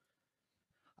feel.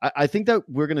 I think that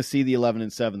we're gonna see the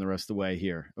 11-7 the rest of the way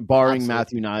here, barring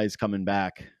Matthew Knies coming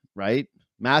back, right?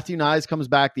 Matthew Knies comes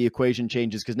back, the equation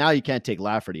changes because now you can't take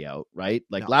Lafferty out, right?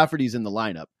 Like Lafferty's in the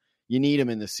lineup. You need him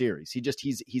in the series.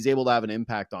 He's able to have an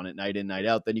impact on it night in, night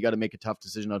out. Then you got to make a tough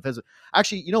decision on offensive.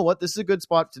 Actually, you know what? This is a good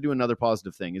spot to do another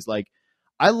positive thing. Is like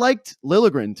I liked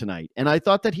Liljegren tonight, and I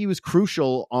thought that he was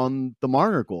crucial on the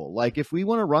Marner goal. Like if we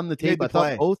want to run the tape, I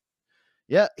thought both.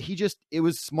 Yeah, it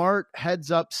was smart heads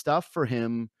up stuff for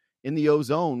him in the O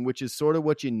zone, which is sort of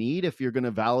what you need if you're going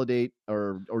to validate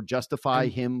or justify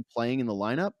him playing in the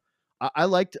lineup. I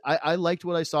liked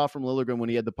what I saw from Liljegren when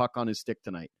he had the puck on his stick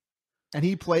tonight. And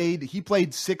he played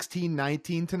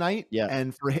 16-19 tonight. Yeah.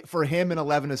 And for him in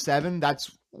 11-7,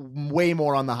 that's way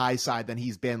more on the high side than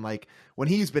he's been. Like when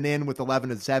he's been in with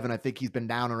 11-7, I think he's been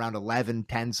down around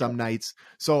 11-10 some nights.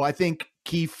 So I think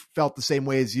Keefe felt the same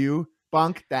way as you,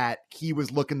 Bunk, that he was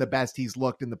looking the best he's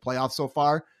looked in the playoffs so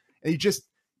far. And he just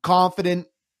confident.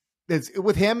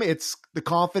 With him, it's the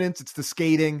confidence, it's the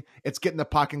skating, it's getting the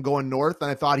puck and going north.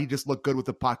 And I thought he just looked good with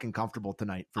the puck and comfortable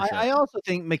tonight. For sure. I also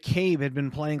think McCabe had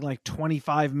been playing like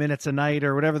 25 minutes a night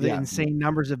or whatever the insane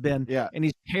numbers have been. Yeah. And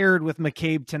he's paired with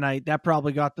McCabe tonight. That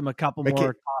probably got them a couple more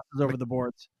tosses over the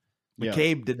boards.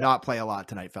 McCabe did not play a lot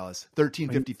tonight, fellas.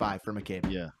 13:55 for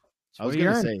McCabe. Yeah. I was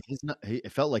going to say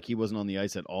it felt like he wasn't on the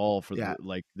ice at all for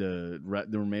the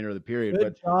remainder of the period.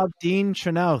 Good job, Dean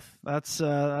Chenoweth. That's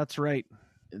right.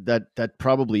 That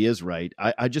probably is right.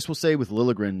 I just will say with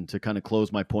Liljegren, to kind of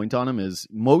close my point on him, is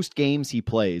most games he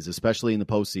plays, especially in the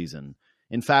postseason.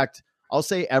 In fact, I'll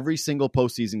say every single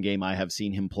postseason game I have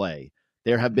seen him play,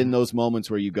 there have been those moments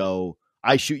where you go,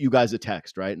 I shoot you guys a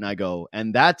text, right? And I go,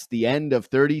 and that's the end of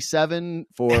 37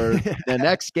 for the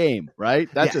next game, right?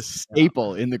 That's a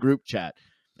staple in the group chat.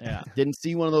 Yeah. Didn't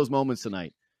see one of those moments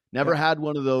tonight. Never had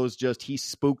one of those, just he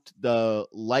spooked the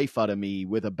life out of me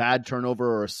with a bad turnover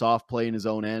or a soft play in his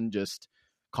own end, just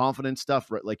confident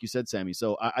stuff, like you said, Sammy.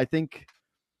 So I think,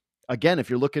 again, if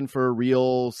you're looking for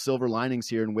real silver linings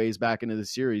here and ways back into the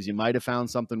series, you might have found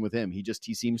something with him. He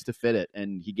seems to fit it,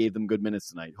 and he gave them good minutes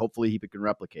tonight. Hopefully he can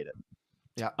replicate it.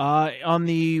 Yeah. On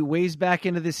the ways back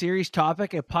into the series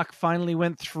topic, a puck finally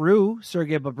went through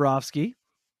Sergei Bobrovsky.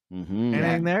 Mm-hmm.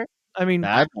 Anything there? I mean,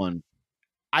 bad one.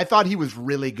 I thought he was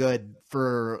really good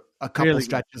for a couple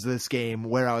stretches of this game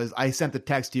where I sent the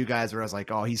text to you guys where I was like,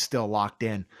 oh, he's still locked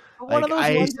in. Like,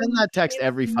 I send that text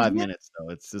every 5 minutes though.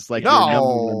 It's just like,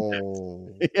 no,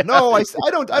 no, I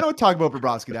don't talk about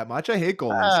Bobrovsky that much. I hate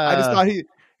goals. I just thought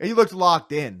he looked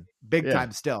locked in big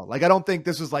time still. Like, I don't think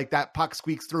this was like that puck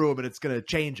squeaks through him and it's going to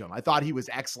change him. I thought he was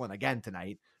excellent again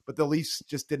tonight, but the Leafs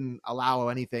just didn't allow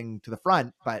anything to the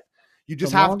front, but you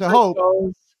just have to hope.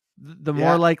 The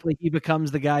more likely he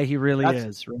becomes the guy he really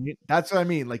is, right? That's what I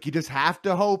mean. Like, you just have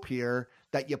to hope here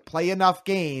that you play enough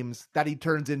games that he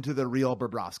turns into the real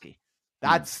Bobrovsky.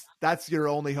 That's your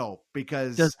only hope,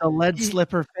 because does the lead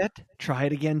slipper fit? Try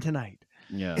it again tonight.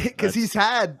 Yeah, because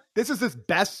this is his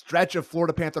best stretch of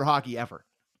Florida Panther hockey ever,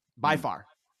 by far.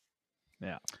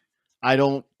 Yeah, I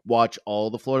don't watch all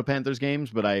the Florida Panthers games,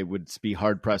 but I would be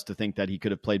hard pressed to think that he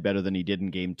could have played better than he did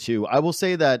in game 2. I will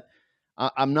say that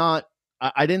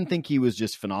I didn't think he was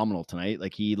just phenomenal tonight.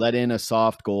 Like, he let in a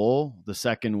soft goal, the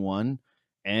second one,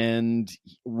 and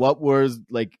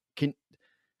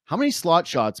how many slot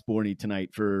shots, Borny, tonight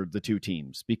for the two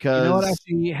teams? Because you know what,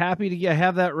 actually happy to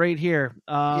have that right here.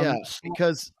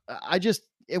 Because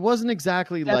it wasn't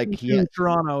exactly like he had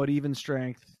Toronto at even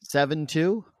strength.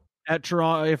 7-2 at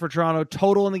Toronto for Toronto.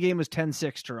 Total in the game was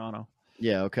 10-6 Toronto.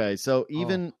 Yeah. Okay. So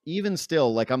even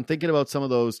still, like, I'm thinking about some of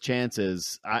those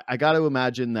chances. I got to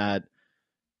imagine that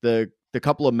the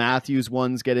couple of Matthews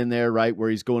ones get in there, right, where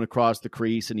he's going across the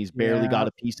crease and he's barely got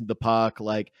a piece of the puck.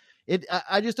 Like,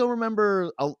 I just don't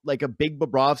remember a big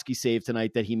Bobrovsky save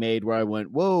tonight that he made where I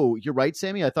went, whoa, you're right,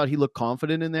 Sammy. I thought he looked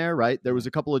confident in there, right? There was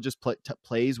a couple of just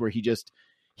plays where he just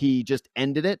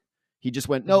ended it. He just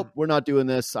went, nope, we're not doing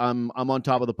this. I'm on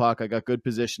top of the puck. I got good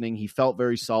positioning. He felt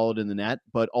very solid in the net,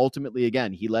 but ultimately,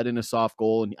 again, he let in a soft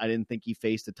goal, and I didn't think he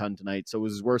faced a ton tonight, so it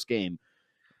was his worst game.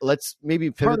 Let's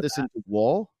maybe pivot this into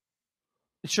Wall.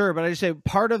 Sure, but I just say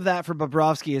part of that for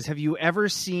Bobrovsky is, have you ever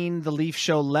seen the Leafs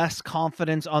show less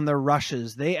confidence on their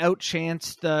rushes? They had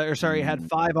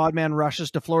 5 odd man rushes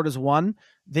to Florida's 1.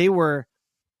 They were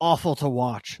awful to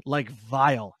watch, like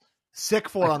vile. Sick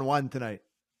 4-on-1 tonight.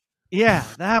 Yeah,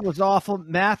 that was awful.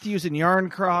 Matthews and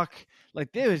Yarncroc,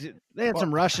 like they had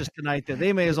some rushes tonight that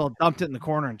they may as well dumped it in the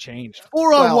corner and changed.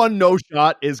 4-on-1 no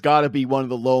shot is got to be one of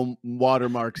the low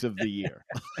watermarks of the year.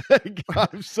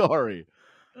 I'm sorry.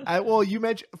 You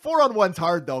mentioned 4-on-1's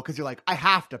hard though, because you're like, I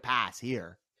have to pass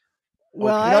here.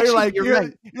 Well,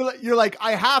 you're like,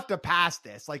 I have to pass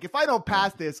this. Like, if I don't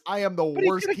pass this, I am the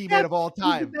worst teammate of all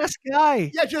time. He's the best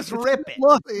guy. Yeah, just rip it.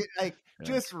 Look.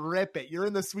 Just rip it. You're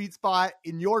in the sweet spot.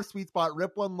 In your sweet spot,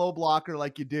 rip one low blocker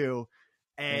like you do.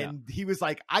 And he was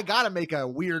like, I got to make a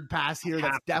weird pass here.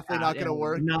 That's definitely not going to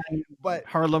work. But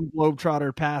Harlem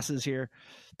Globetrotter passes here.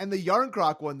 And the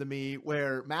Yarncroc one to me,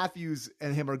 where Matthews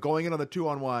and him are going in on the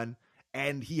 2-on-1,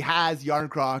 and he has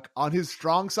Yarncroc on his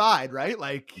strong side, right?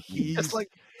 Like, he's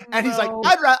like, and he's like,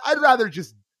 I'd rather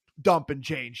just dump and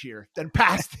change here than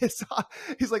pass this on.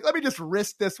 He's like, let me just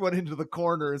risk this one into the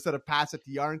corner instead of pass it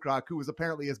to Yarncroc, who was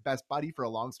apparently his best buddy for a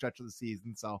long stretch of the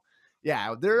season. So,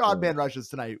 yeah, their odd man rushes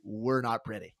tonight were not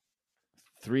pretty.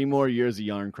 3 more years of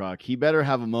Yarncroc. He better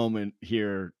have a moment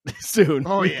here soon.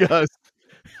 Because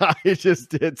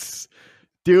it's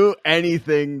do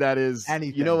anything that is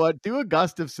anything. You know what? Do a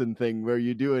Gustafsson thing where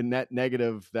you do a net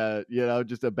negative that,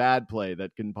 just a bad play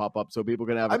that can pop up so people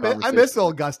can have a conversation. I miss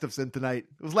old Gustafsson tonight.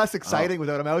 It was less exciting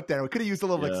without him out there. We could have used a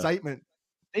little excitement.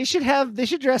 They should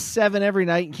dress 7 every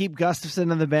night and keep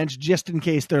Gustafsson on the bench just in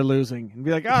case they're losing, and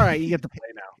be like, all right, you get to play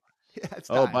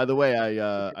now. By the way,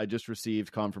 I just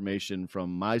received confirmation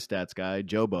from my stats guy,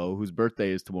 Jobo, whose birthday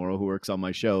is tomorrow, who works on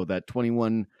my show, that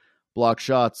 21 block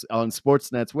shots on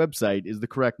Sportsnet's website is the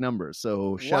correct number.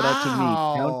 So shout out to me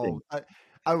counting.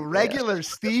 A regular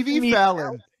Stevie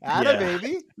Fallon.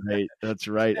 Baby. Right. That's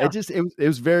right. Yeah. It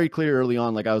was very clear early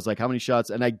on. Like, I was like, how many shots?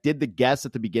 And I did the guess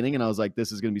at the beginning, and I was like,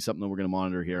 this is going to be something that we're going to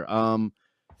monitor here.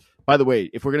 By the way,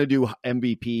 if we're going to do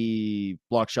MVP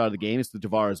block shot of the game, it's the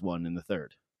Tavares one in the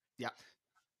third. Yeah.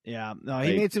 Yeah, no,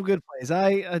 he made some good plays.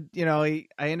 I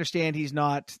understand he's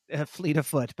not fleet of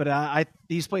foot, but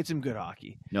he's played some good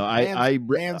hockey. No, I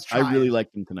really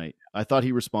liked him tonight. I thought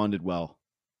he responded well.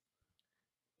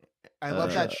 I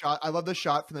love that shot. I love the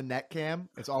shot from the net cam.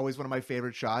 It's always one of my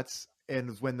favorite shots.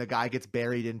 And when the guy gets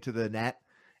buried into the net,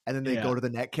 and then they go to the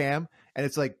net cam, and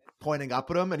it's like pointing up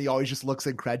at him, and he always just looks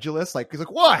incredulous. Like, he's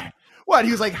like, what? What?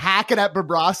 He was like hacking at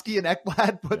Bobrovsky, and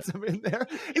Ekblad puts him in there.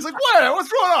 He's like, what?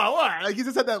 What's going on? What? Like, he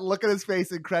just had that look on his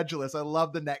face, incredulous. I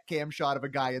love the net cam shot of a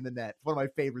guy in the net. It's one of my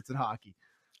favorites in hockey.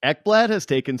 Ekblad has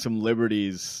taken some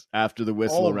liberties after the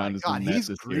whistle around his net. He's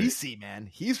greasy, man.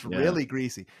 He's really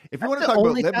greasy. If you want to talk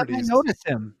about liberties, I notice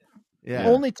him. Yeah, the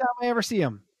only time I ever see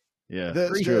him. Yeah,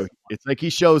 that's true. It's like he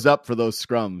shows up for those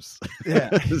scrums.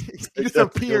 Yeah, he just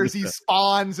appears. He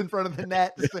spawns in front of the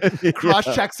net,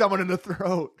 cross-check someone in the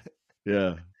throat.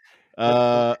 Yeah.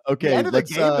 Okay. At the end of the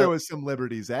game, there was some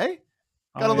liberties, eh?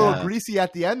 Got a little greasy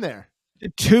at the end there.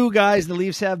 2 guys the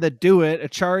Leafs have that do it.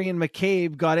 Achari and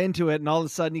McCabe got into it, and all of a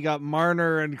sudden you got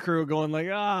Marner and crew going like,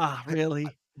 really?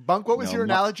 Bunk, what was your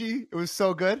analogy? It was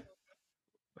so good.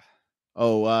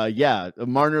 Yeah.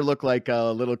 Marner looked like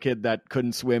a little kid that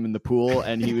couldn't swim in the pool,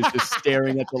 and he was just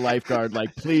staring at the lifeguard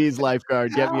like, please,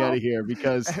 lifeguard, get me out of here.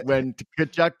 Because when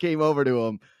Tkachuk came over to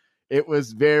him, it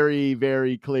was very,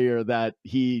 very clear that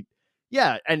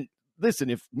and listen,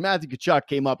 if Matthew Tkachuk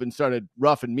came up and started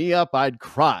roughing me up, I'd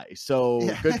cry. So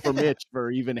good for Mitch for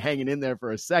even hanging in there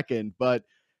for a second. But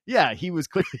yeah, he was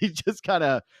clearly just kind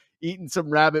of eating some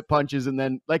rabbit punches. And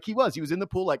then he was in the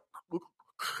pool, like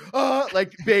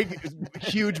big,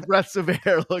 huge breaths of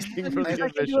air looking for the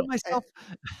official.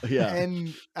 Yeah.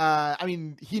 And I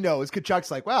mean, he knows Kachuk's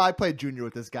like, well, I played junior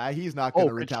with this guy. He's not going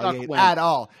to retaliate at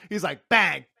all. He's like,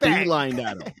 bang, bang. Beelined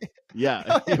at him.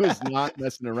 Yeah. He was not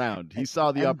messing around. He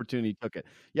saw the opportunity, took it.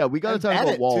 Yeah. We got to talk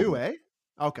about Wall too, eh?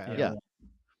 Okay.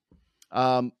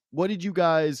 Yeah. What did you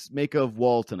guys make of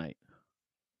Wall tonight?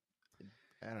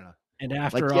 I don't know. And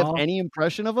after do you have any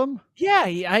impression of him? Yeah,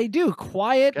 I do.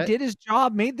 Quiet, did his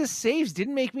job, made the saves,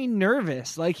 didn't make me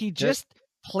nervous. Like, he just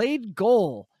played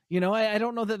goal. You know, I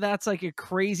don't know that that's like a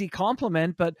crazy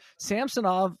compliment, but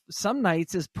Samsonov some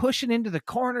nights is pushing into the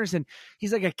corners and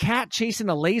he's like a cat chasing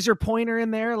a laser pointer in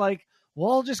there. Like,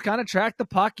 Wall just kind of tracked the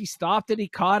puck. He stopped it. He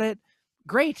caught it.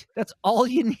 Great. That's all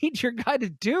you need your guy to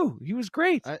do. He was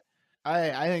great.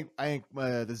 I think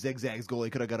the Zigzags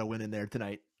goalie could have got a win in there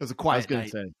tonight. It was a quiet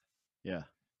night. Say. Yeah.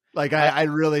 Like I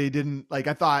really didn't I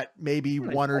thought maybe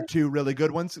one or two really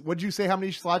good ones. What'd you say? How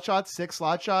many slot shots? 6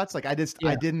 slot shots?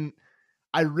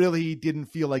 I really didn't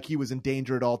feel like he was in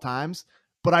danger at all times.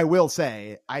 But I will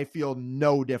say I feel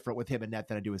no different with him in net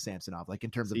than I do with Samsonov. Like in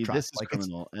terms of trust. This is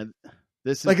criminal. And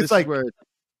this is where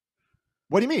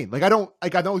what do you mean? Like I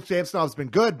know Samsonov's been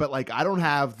good, but I don't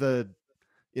have the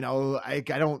I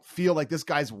don't feel like this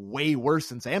guy's way worse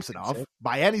than Samsonov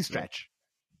by any stretch.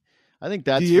 I think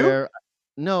that's fair.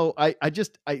 No, oh my God,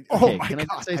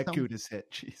 that Gudas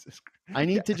hit. Jesus Christ. I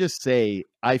need to just say,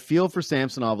 I feel for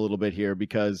Samsonov a little bit here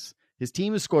because his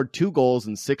team has scored 2 goals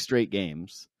in 6 straight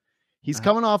games. He's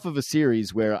coming off of a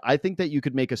series where I think that you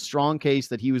could make a strong case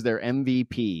that he was their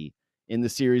MVP in the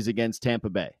series against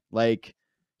Tampa Bay. Like,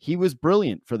 he was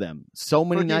brilliant for them. So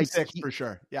many nights. 6 for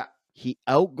sure. Yeah. He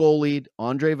out-goalied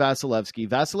Andrei Vasilevsky.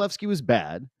 Vasilevsky was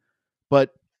bad,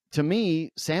 but to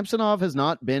me, Samsonov has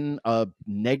not been a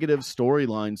negative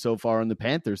storyline so far in the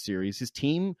Panthers series. His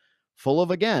team, full of,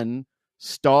 again,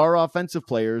 star offensive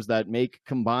players that make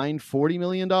combined $40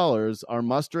 million, are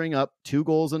mustering up 2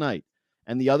 goals a night.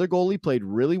 And the other goalie played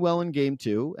really well in game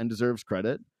 2 and deserves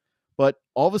credit. But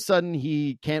all of a sudden,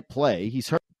 he can't play. He's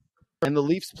hurt. And the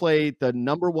Leafs played the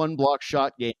number 1 block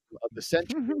shot game of the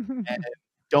century and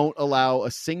don't allow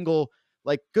a single...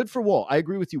 good for Wall. I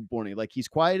agree with you, Borny. He's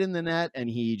quiet in the net and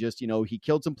he just, he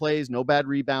killed some plays, no bad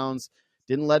rebounds,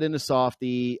 didn't let in a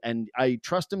softie. And I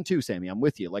trust him too, Sammy. I'm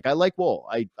with you. I like Wall.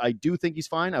 I do think he's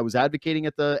fine. I was advocating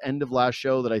at the end of last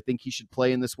show that I think he should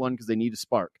play in this one because they need a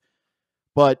spark.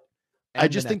 But I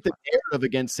just think the narrative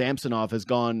against Samsonov has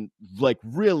gone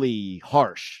really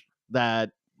harsh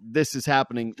that this is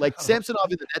happening. Samsonov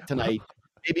in the net tonight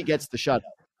maybe gets the shutout.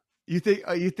 You think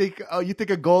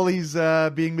a goalie's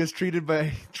being mistreated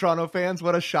by Toronto fans?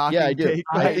 What a shocking take!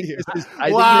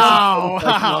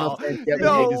 Wow!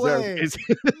 No way!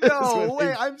 No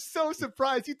way! I'm so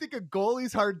surprised. You think a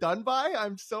goalie's hard done by?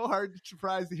 I'm so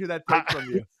surprised to hear that take from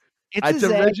you. It's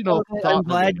original. I'm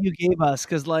glad you gave us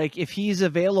because, if he's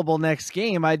available next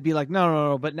game, I'd be like,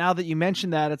 no. But now that you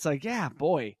mentioned that, it's yeah,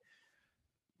 boy.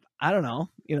 I don't know.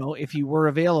 If he were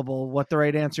available, what the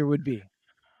right answer would be.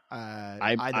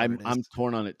 I'm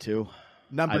torn on it too.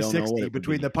 Number 60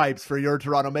 between the pipes for your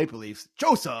Toronto Maple Leafs,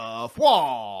 Joseph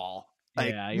Wall.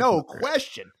 No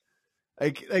question. I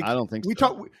don't think we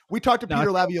talked to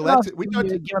Peter Laviolette. We talked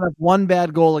giving up 1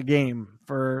 bad goal a game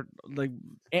for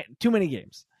too many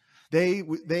games.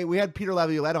 We had Peter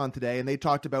Laviolette on today, and they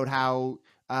talked about how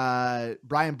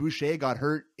Brian Boucher got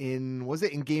hurt in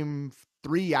game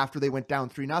 3 after they went down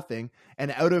 3-0,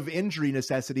 and out of injury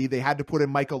necessity, they had to put in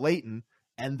Michael Leighton.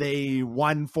 And they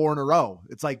won 4 in a row.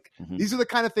 It's these are the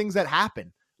kind of things that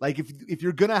happen. If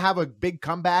you're going to have a big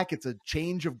comeback, it's a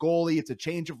change of goalie, it's a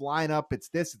change of lineup, it's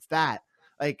this, it's that.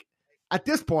 At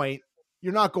this point,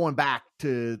 you're not going back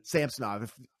to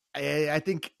Samsonov. I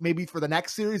think maybe for the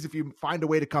next series, if you find a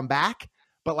way to come back,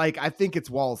 but I think it's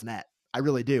Wall's net. I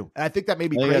really do. And I think that may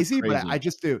be crazy, but I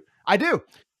just do. I do.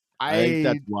 I think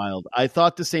that's wild. I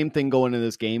thought the same thing going into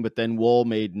this game, but then Wall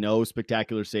made no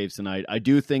spectacular saves tonight. I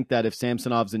do think that if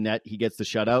Samsonov's in net, he gets the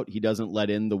shutout. He doesn't let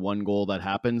in the 1 goal that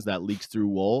happens that leaks through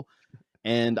Wall.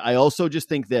 And I also just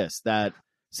think that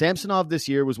Samsonov this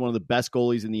year was one of the best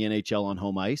goalies in the NHL on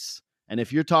home ice. And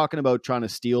if you're talking about trying to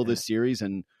steal this series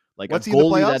and what's a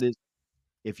goalie that is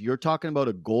if you're talking about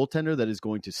a goaltender that is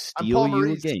going to steal Paul you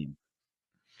Maurice. a game,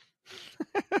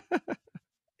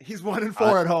 He's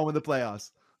 1-4 at home in the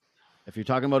playoffs. if you're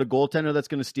talking about a goaltender that's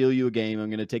going to steal you a game, I'm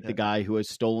going to take the guy who has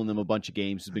stolen them a bunch of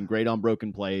games, who's been great on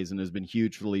broken plays and has been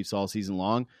huge for the Leafs all season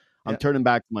long. I'm turning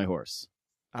back to my horse.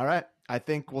 All right. I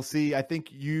think we'll see. I think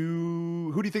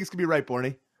who do you think is going to be right,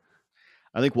 Borny?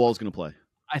 I think Wall's going to play.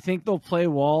 I think they'll play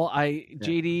Wall.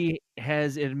 JD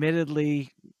has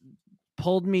admittedly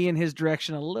pulled me in his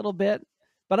direction a little bit,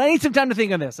 but I need some time to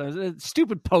think on this. It was a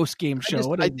stupid post-game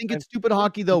show. I think it's stupid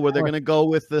hockey, though, where they're going to go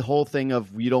with the whole thing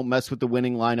of you don't mess with the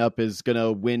winning lineup is going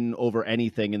to win over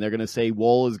anything, and they're going to say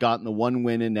Wall has gotten the one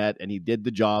win in net, and he did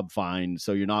the job fine,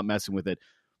 so you're not messing with it.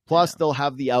 Plus, they'll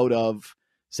have the out of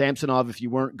Samsonov, if you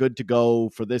weren't good to go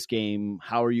for this game,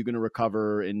 how are you going to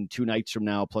recover in 2 nights from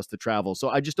now, plus the travel? So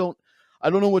I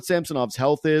don't know what Samsonov's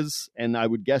health is, and I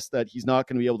would guess that he's not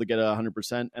going to be able to get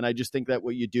 100%. And I just think that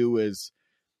what you do is,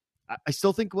 I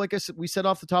still think, like we said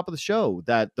off the top of the show,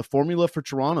 that the formula for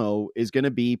Toronto is going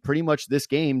to be pretty much this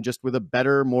game, just with a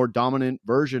better, more dominant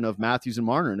version of Matthews and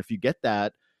Marner. And if you get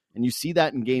that, and you see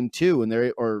that in game 5, and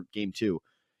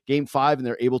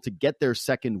they're able to get their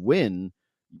second win,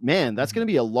 man, that's going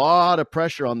to be a lot of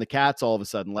pressure on the Cats all of a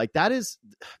sudden. Like that is,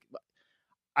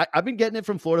 I've been getting it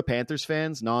from Florida Panthers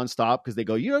fans nonstop because they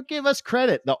go, you don't give us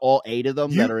credit. All 8 of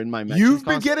them that are in my mentions. You've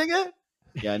been getting it?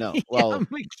 Yeah, I know. Well,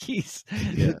 McKee's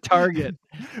target,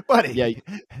 buddy. Yeah,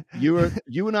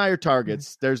 you and I are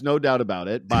targets. There's no doubt about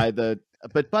it.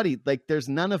 But buddy, like there's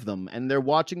none of them, and they're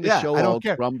watching the show all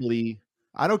grumbly.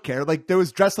 I don't care. Like there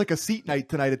was dressed like a seat night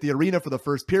tonight at the arena for the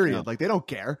first period. Yeah. Like they don't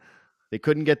care. They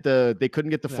couldn't get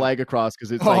the flag across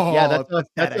because it's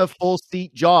that's a full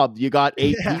seat job. You got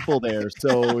 8 people there,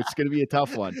 so it's going to be a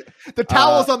tough one. The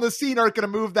towels on the seat aren't going to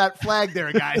move that flag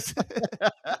there, guys.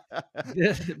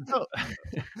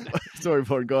 Sorry,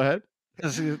 Ford. Go ahead.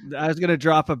 I was going to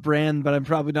drop a brand, but I'm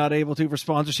probably not able to for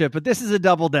sponsorship. But this is a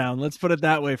double down. Let's put it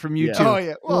that way from you two. Oh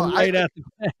yeah. Well,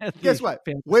 guess what?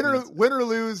 Win or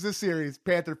lose this series,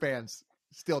 Panther fans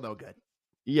still no good.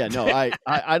 Yeah, no,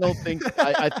 I don't think.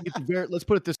 I think it's let's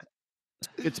put it this: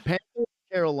 it's Panthers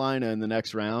Carolina in the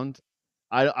next round.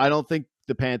 I don't think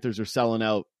the Panthers are selling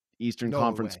out Eastern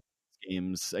Conference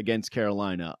games against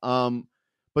Carolina.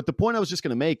 But the point I was just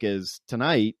going to make is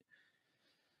tonight,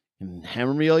 and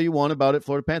hammer me all you want about it,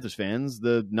 Florida Panthers fans.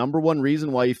 The number one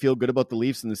reason why you feel good about the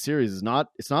Leafs in the series is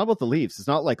it's not about the Leafs. It's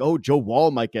not like, oh, Joe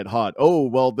Wall might get hot. Oh,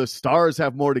 well, the Stars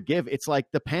have more to give. It's like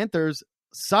the Panthers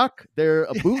suck. They're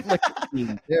a bootleg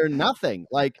team. They're nothing.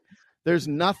 Like there's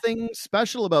nothing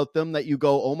special about them that you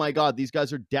go, oh my God, these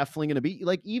guys are definitely going to be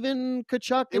like even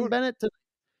Tkachuk and Bennett.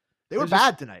 They were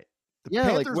bad tonight. The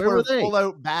Panthers like, where were they? Full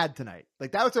out bad tonight.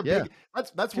 Like that was a big.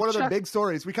 That's one of the big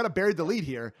stories. We kind of buried the lead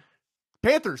here.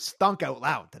 Panthers stunk out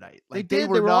loud tonight. Like they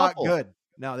were not awful. Good.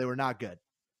 No, they were not good.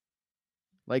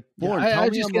 Like, Born, tell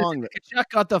me I'm wrong. Tkachuk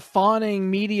got the fawning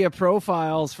media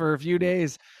profiles for a few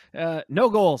days. No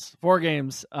goals, 4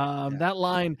 games. That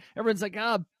line, everyone's like,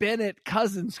 Bennett,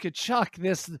 Cousins,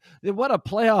 Tkachuk. What a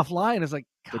playoff line. It's like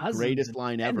Cousins, the greatest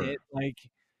line Bennett, ever. Like,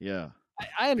 yeah.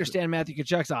 I understand Matthew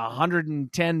Tkachuk's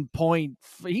 110 point.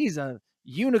 He's a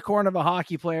unicorn of a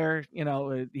hockey player. You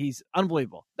know, he's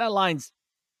unbelievable. That line's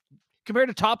compared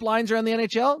to top lines around the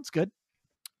NHL. It's good.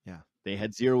 Yeah, they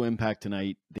had 0 impact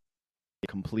tonight.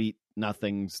 Complete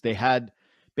nothings. They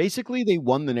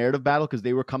won the narrative battle because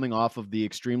they were coming off of the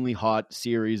extremely hot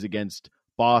series against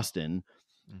Boston.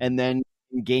 And then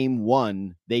in game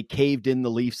 1, they caved in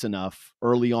the Leafs enough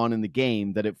early on in the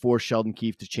game that it forced Sheldon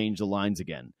Keefe to change the lines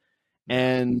again.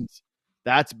 And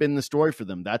that's been the story for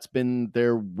them. That's been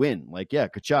their win. Like,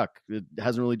 Tkachuk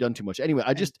hasn't really done too much. Anyway,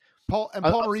 Paul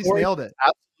Maurice nailed it.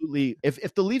 Absolutely.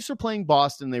 If the Leafs were playing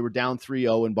Boston, they were down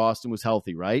 3-0 and Boston was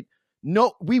healthy, right?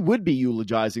 No, we would be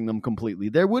eulogizing them completely.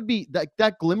 There would be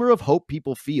that glimmer of hope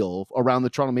people feel around the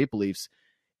Toronto Maple Leafs.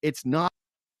 It's not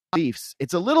Leafs.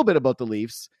 It's a little bit about the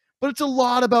Leafs, but it's a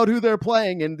lot about who they're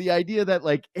playing and the idea that,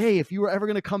 like, hey, if you were ever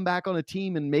going to come back on a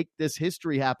team and make this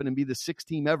history happen and be the 6th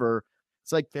team ever,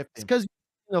 it's like it's because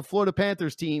Florida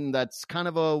Panthers team that's kind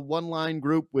of a one-line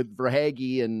group with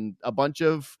Verhaeghe and a bunch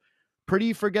of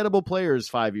pretty forgettable players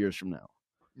 5 years from now.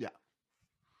 Yeah.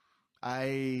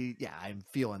 I'm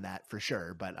feeling that for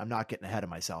sure, but I'm not getting ahead of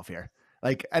myself here.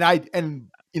 Like, I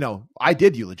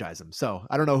did eulogize him, so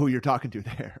I don't know who you're talking to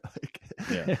there. Like,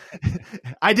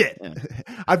 I did. Yeah.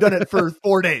 I've done it for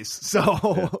 4 days.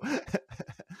 So,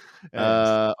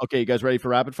 okay, you guys ready for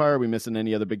rapid fire? Are we missing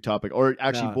any other big topic? Or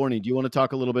actually, Borny, do you want to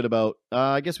talk a little bit about?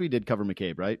 I guess we did cover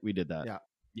McCabe, right? We did that.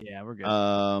 Yeah, we're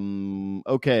good.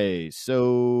 Okay,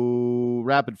 so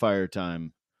rapid fire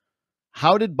time.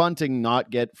 How did Bunting not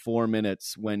get 4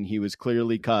 minutes when he was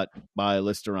clearly cut by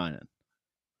Listerainen?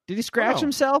 Did he scratch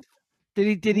himself?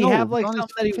 Did he No, have it was like on his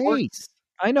something that he worked? face.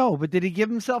 I know, but did he give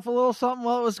himself a little something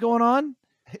while it was going on?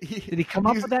 Did he come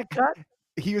up with that cut?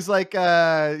 He was like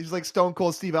Stone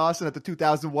Cold Steve Austin at the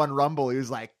 2001 Rumble. He was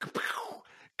like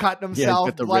cutting himself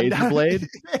with the razor blade.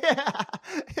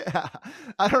 yeah.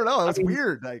 I don't know. It's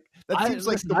weird. Like that seems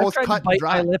like the most cut and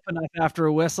dry. My lip enough after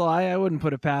a whistle. I wouldn't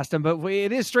put it past him, but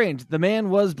it is strange. The man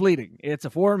was bleeding. It's a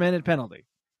 4-minute penalty.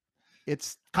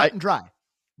 It's cut and dry.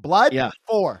 Blood.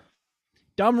 4.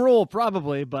 Dumb rule,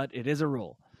 probably, but it is a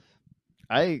rule.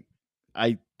 I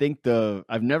think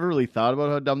I've never really thought about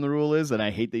how dumb the rule is, and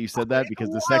I hate that you said that because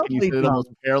the second you said it almost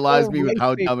paralyzed me with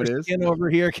how dumb it is. Over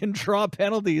here can draw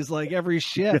penalties like every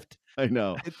shift. I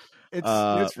know.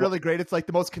 It's really great. It's like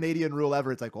the most Canadian rule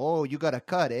ever. It's like, oh, you got a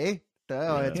cut, eh?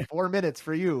 Oh, it's 4 minutes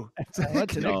for you.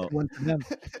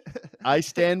 I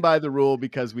stand by the rule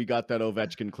because we got that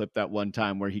Ovechkin clip that one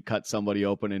time where he cut somebody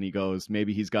open and he goes,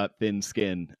 maybe he's got thin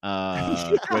skin.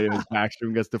 When his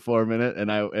Backstrom gets to 4 minutes,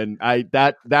 and I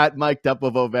that mic'd up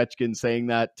of Ovechkin saying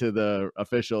that to the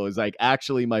official is like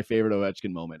actually my favorite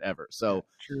Ovechkin moment ever. So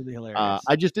truly hilarious.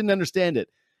 I just didn't understand it.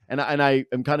 And I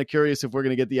am kind of curious if we're going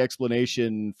to get the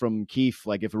explanation from Keefe,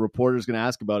 like if a reporter's going to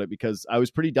ask about it, because I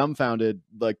was pretty dumbfounded.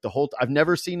 Like I've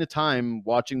never seen a time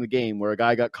watching the game where a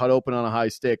guy got cut open on a high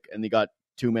stick and he got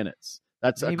 2 minutes.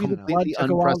 That's maybe a completely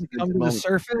unprecedented come to moment. the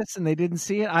surface and they didn't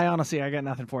see it. I got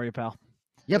nothing for you, pal.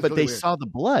 Yeah, but really they weird. saw the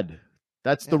blood.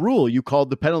 That's the rule. You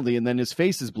called the penalty and then his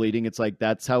face is bleeding. It's like,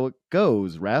 that's how it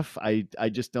goes, ref. I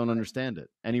just don't understand it.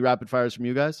 Any rapid fires from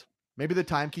you guys? Maybe the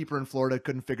timekeeper in Florida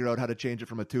couldn't figure out how to change it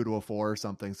from a 2 to a 4 or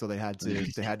something, so they had to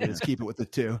just keep it with the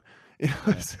 2. You know?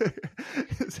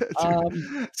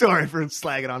 Sorry for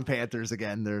slagging on Panthers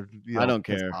again. They're I don't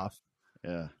care. Off.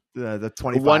 Yeah. The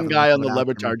 25 one guy on the Le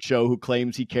Batard show who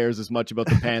claims he cares as much about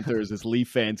the Panthers as Leaf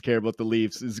fans care about the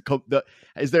Leafs.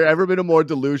 Has there ever been a more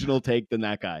delusional take than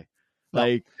that guy?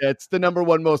 Like, it's the number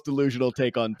one most delusional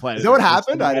take on planet. Is that what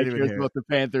happened? I didn't even hear about the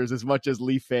Panthers as much as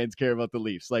Leaf fans care about the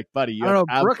Leafs. Like, buddy, you I don't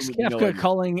know. Brooks Koepka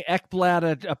calling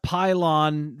Ekblad a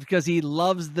pylon because he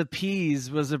loves the peas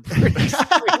was a pretty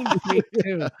strange take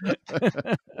too.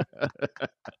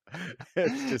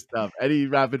 It's just tough. Any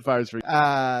rapid fires for you?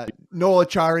 Noel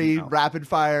Acciari, rapid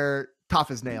fire,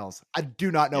 tough as nails. I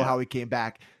do not know how he came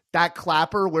back. That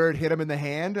clapper where it hit him in the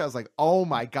hand, I was like, oh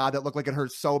my God, that looked like it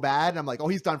hurt so bad. And I'm like, oh,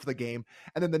 he's done for the game.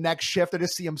 And then the next shift, I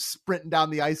just see him sprinting down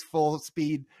the ice full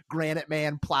speed, Granite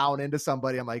Man plowing into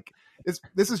somebody. I'm like,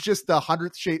 this is just the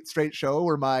 100th straight show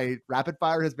where my rapid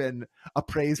fire has been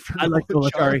appraised for Noel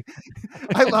Acciari.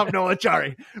 I love Noel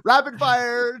Acciari. Rapid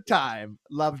fire time.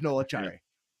 Love Noel Acciari.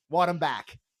 Want him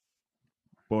back.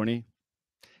 Borny?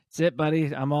 That's it,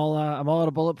 buddy. I'm all out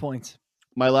of bullet points.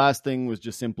 My last thing was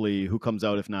just simply who comes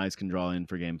out if Nyes can draw in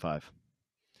for Game 5.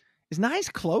 Is Nyes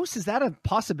close? Is that a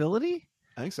possibility?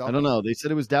 I think so. I don't know. They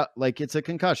said it was like it's a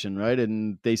concussion, right?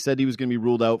 And they said he was going to be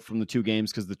ruled out from the 2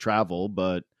 games because of the travel.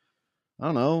 But I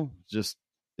don't know. Just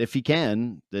if he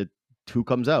can, who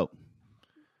comes out?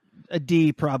 A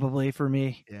D probably for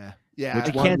me. Yeah. I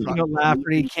can't think of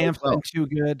Lafferty. Camp's been too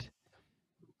good.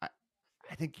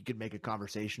 I think you could make a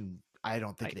conversation. I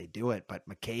don't think they do it, but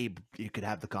McCabe, you could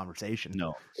have the conversation.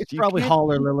 No, it's probably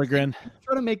Hall or Liljegren.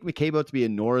 Trying to make McCabe out to be a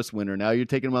Norris winner. Now you're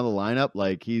taking him out of the lineup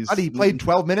like he played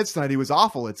 12 minutes tonight. He was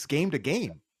awful. It's game to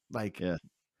game. Like,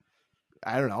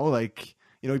 I don't know. Like,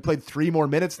 he played 3 more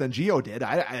minutes than Gio did.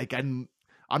 I'm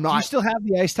not. Do you still have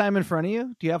the ice time in front of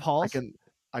you? Do you have Halls?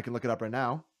 I can look it up right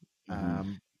now.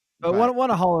 But one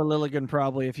of Hall or Liljegren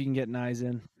probably if you can get Nyes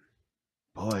in.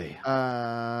 Boy.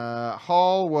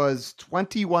 Hall was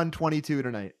 21-22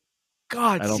 tonight.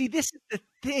 God, see, this is the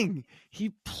thing.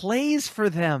 He plays for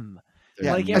them.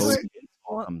 Like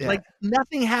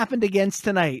nothing happened against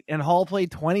tonight, and Hall played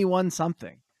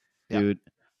 21-something. Dude.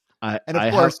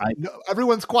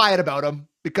 Everyone's quiet about him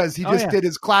because he just did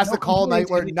his classic Hall night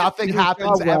where nothing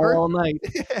happens ever. All night.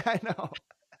 I know.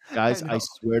 Guys, I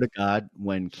swear to God,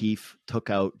 when Keefe took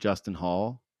out Justin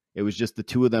Hall, it was just the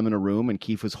 2 of them in a room, and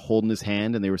Keefe was holding his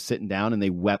hand, and they were sitting down, and they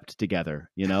wept together.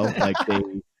 Like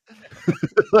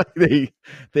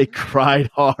they cried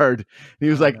hard. And he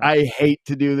was like, "I hate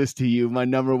to do this to you, my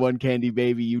number one candy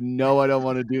baby. I don't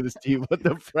want to do this to you, but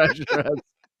the pressure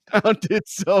has mounted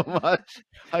so much.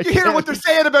 You hear what they're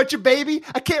saying about you, baby?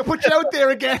 I can't put you out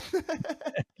there again."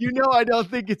 I don't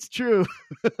think it's true.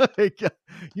 I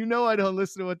don't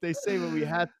listen to what they say, but we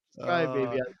have to try,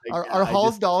 baby. Are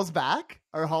Hall's dolls back?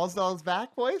 Are Hall's dolls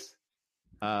back, boys?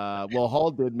 Well,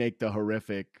 Hall did make the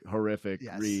horrific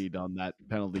read on that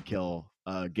penalty kill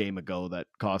a game ago that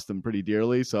cost them pretty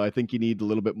dearly. So I think you need a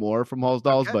little bit more from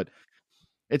Hallsdals, but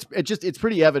it's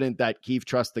pretty evident that Keefe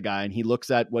trusts the guy, and he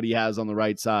looks at what he has on the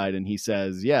right side and he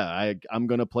says, yeah, I'm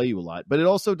going to play you a lot. But it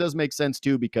also does make sense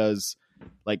too, because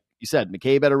like you said,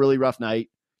 McCabe had a really rough night.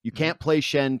 You can't play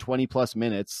Schenn 20 plus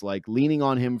minutes. Like leaning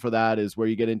on him for that is where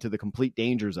you get into the complete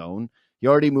danger zone. He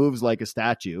already moves like a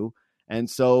statue. And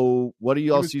so what are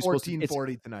you also supposed to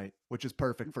 14-40 tonight, which is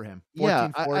perfect for him.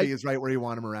 14-40 is right where you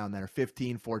want him around there.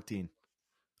 15-14.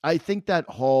 I think that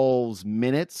Hall's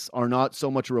minutes are not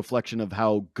so much a reflection of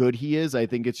how good he is. I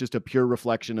think it's just a pure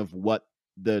reflection of what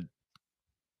the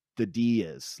D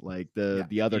is, like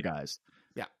the other guys.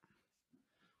 Yeah.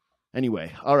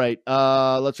 Anyway, all right.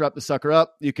 Let's wrap the sucker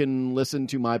up. You can listen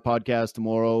to my podcast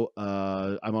tomorrow.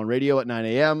 I'm on radio at 9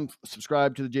 a.m.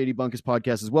 Subscribe to the JD Bunkus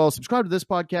podcast as well. Subscribe to this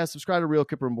podcast. Subscribe to Real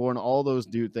Kipper and Born. All those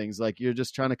things. Like you're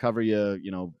just trying to cover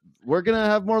we're going to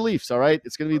have more Leafs, all right?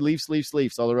 It's going to be Leafs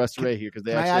all the rest of the way here. Because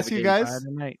they Can I ask you guys?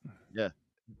 Yeah.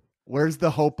 Where's the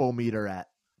Hopo-meter at?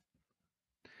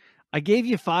 I gave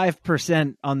you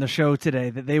 5% on the show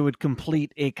today that they would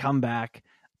complete a comeback.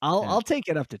 I'll take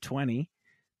it up to 20.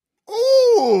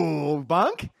 Ooh,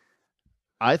 Bunk.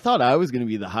 I thought I was going to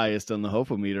be the highest on the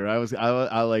Hopo-meter. This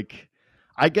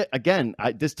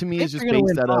to me is just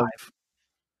based out of.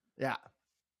 Yeah.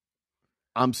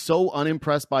 I'm so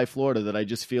unimpressed by Florida that I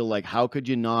just feel like, how could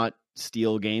you not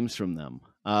steal games from them?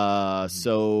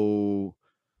 So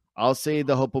I'll say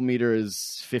the Hopo-meter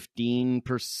is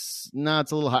 15%. No,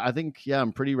 it's a little high. I think,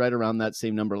 I'm pretty right around that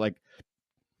same number. Like,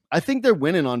 I think they're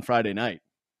winning on Friday night.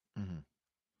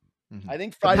 Mm-hmm. Mm-hmm. I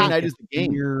think Friday night is the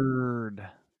game. Weird.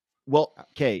 Well,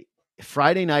 okay.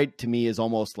 Friday night to me is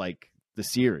almost like the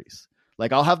series.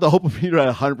 Like I'll have the Hopo-meter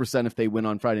at 100% if they win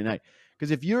on Friday night.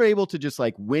 Because if you're able to just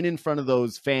like win in front of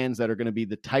those fans that are going to be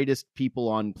the tightest people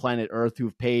on planet Earth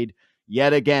who've paid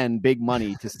yet again big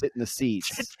money to sit in the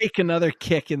seats. Take another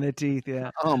kick in the teeth,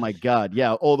 yeah. Oh my God,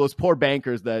 yeah. Oh, those poor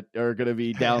bankers that are going to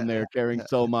be down there carrying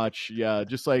so much. Yeah,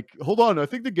 just like, hold on, I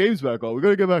think the game's back on. We're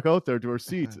going to get back out there to our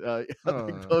seats. I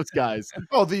think those guys.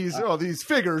 These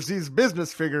figures, these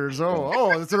business figures.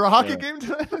 Is there a hockey game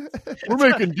tonight? We're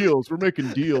making deals. We're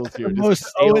making deals here. The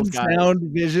most Owen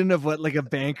Sound vision of what like a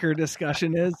banker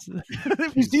discussion is.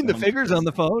 Have you seen the figures on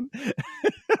the phone?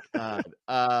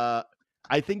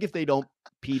 I think if they don't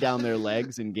pee down their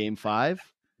legs in game 5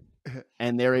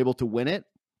 and they're able to win it,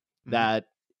 that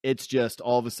it's just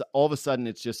all of a sudden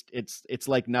it's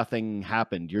like nothing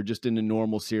happened. You're just in a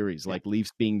normal series, like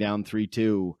Leafs being down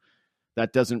 3-2.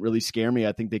 That doesn't really scare me.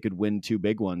 I think they could win 2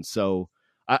 big ones. So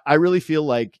I really feel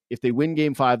like if they win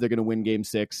game 5, they're going to win game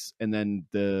 6. And then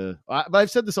but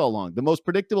I've said this all along, the most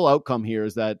predictable outcome here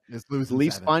is that the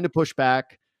Leafs find a pushback.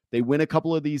 They win a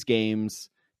couple of these games.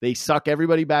 They suck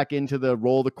everybody back into the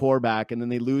roll the core back, and then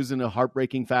they lose in a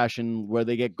heartbreaking fashion where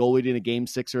they get goalied in a game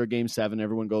 6 or a game 7.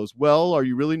 Everyone goes, well, are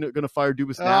you really going to fire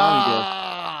Dubas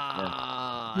now?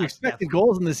 The expected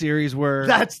goals in the series were...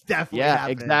 That's definitely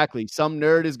happening. Exactly. Some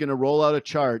nerd is going to roll out a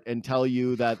chart and tell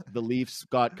you that the Leafs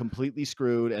got completely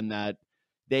screwed and that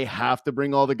they have to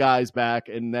bring all the guys back,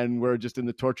 and then we're just in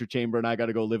the torture chamber, and I got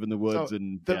to go live in the woods.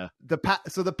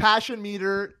 So the passion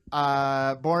meter,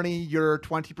 Borny, you're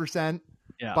 20%.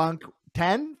 Yeah. Bunk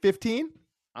 10, 15.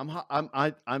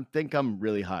 I think I'm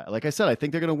really high. Like I said, I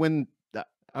think they're going to win.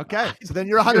 Okay, so then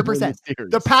you're 100%.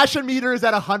 The passion meter is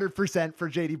at 100% for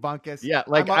JD Bunkus. Yeah,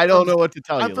 like I don't know what to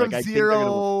tell you. I'm from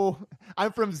zero.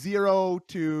 I'm from 0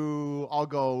 to I'll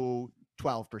go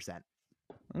 12%.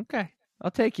 Okay, I'll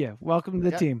take you. Welcome to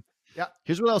the team. Yeah.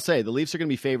 Here's what I'll say: the Leafs are going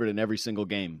to be favored in every single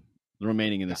game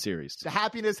remaining in the series. The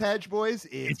happiness hedge, boys,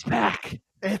 it's back.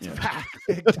 It's back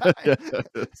big time.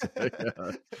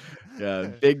 Yeah,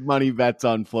 big money bets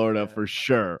on Florida for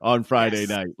sure on Friday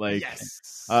night. Like,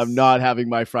 I'm not having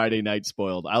my Friday night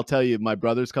spoiled. I'll tell you, my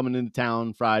brother's coming into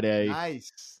town Friday.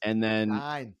 Nice. And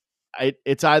then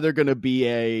it's either going to be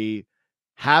a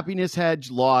happiness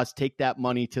hedge loss, take that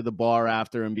money to the bar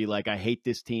after and be like, I hate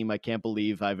this team. I can't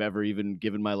believe I've ever even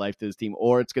given my life to this team.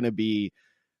 Or it's going to be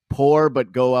poor,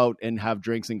 but go out and have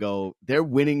drinks and go, they're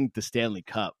winning the Stanley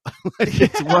Cup.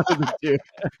 It's one of the two.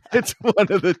 It's one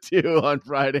of the two on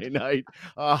Friday night.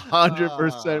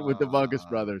 100% with the Bunkus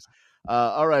brothers.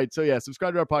 All right. So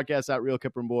subscribe to our podcast at Real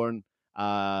Kipper and Born,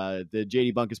 the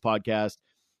JD Bunkus podcast.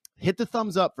 Hit the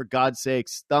thumbs up, for God's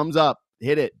sakes. Thumbs up.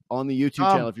 Hit it on the YouTube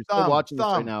channel. If you're still watching this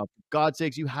right now, for God's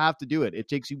sakes, you have to do it. It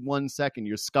takes you 1 second.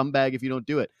 You're a scumbag if you don't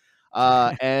do it.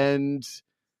 And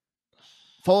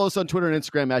follow us on Twitter and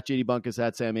Instagram at JD Bunkus,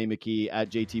 at Sam A. McKee, at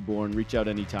JT Bourne. Reach out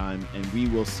anytime, and we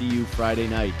will see you Friday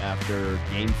night after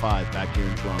Game 5 back here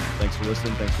in Toronto. Thanks for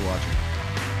listening. Thanks for watching.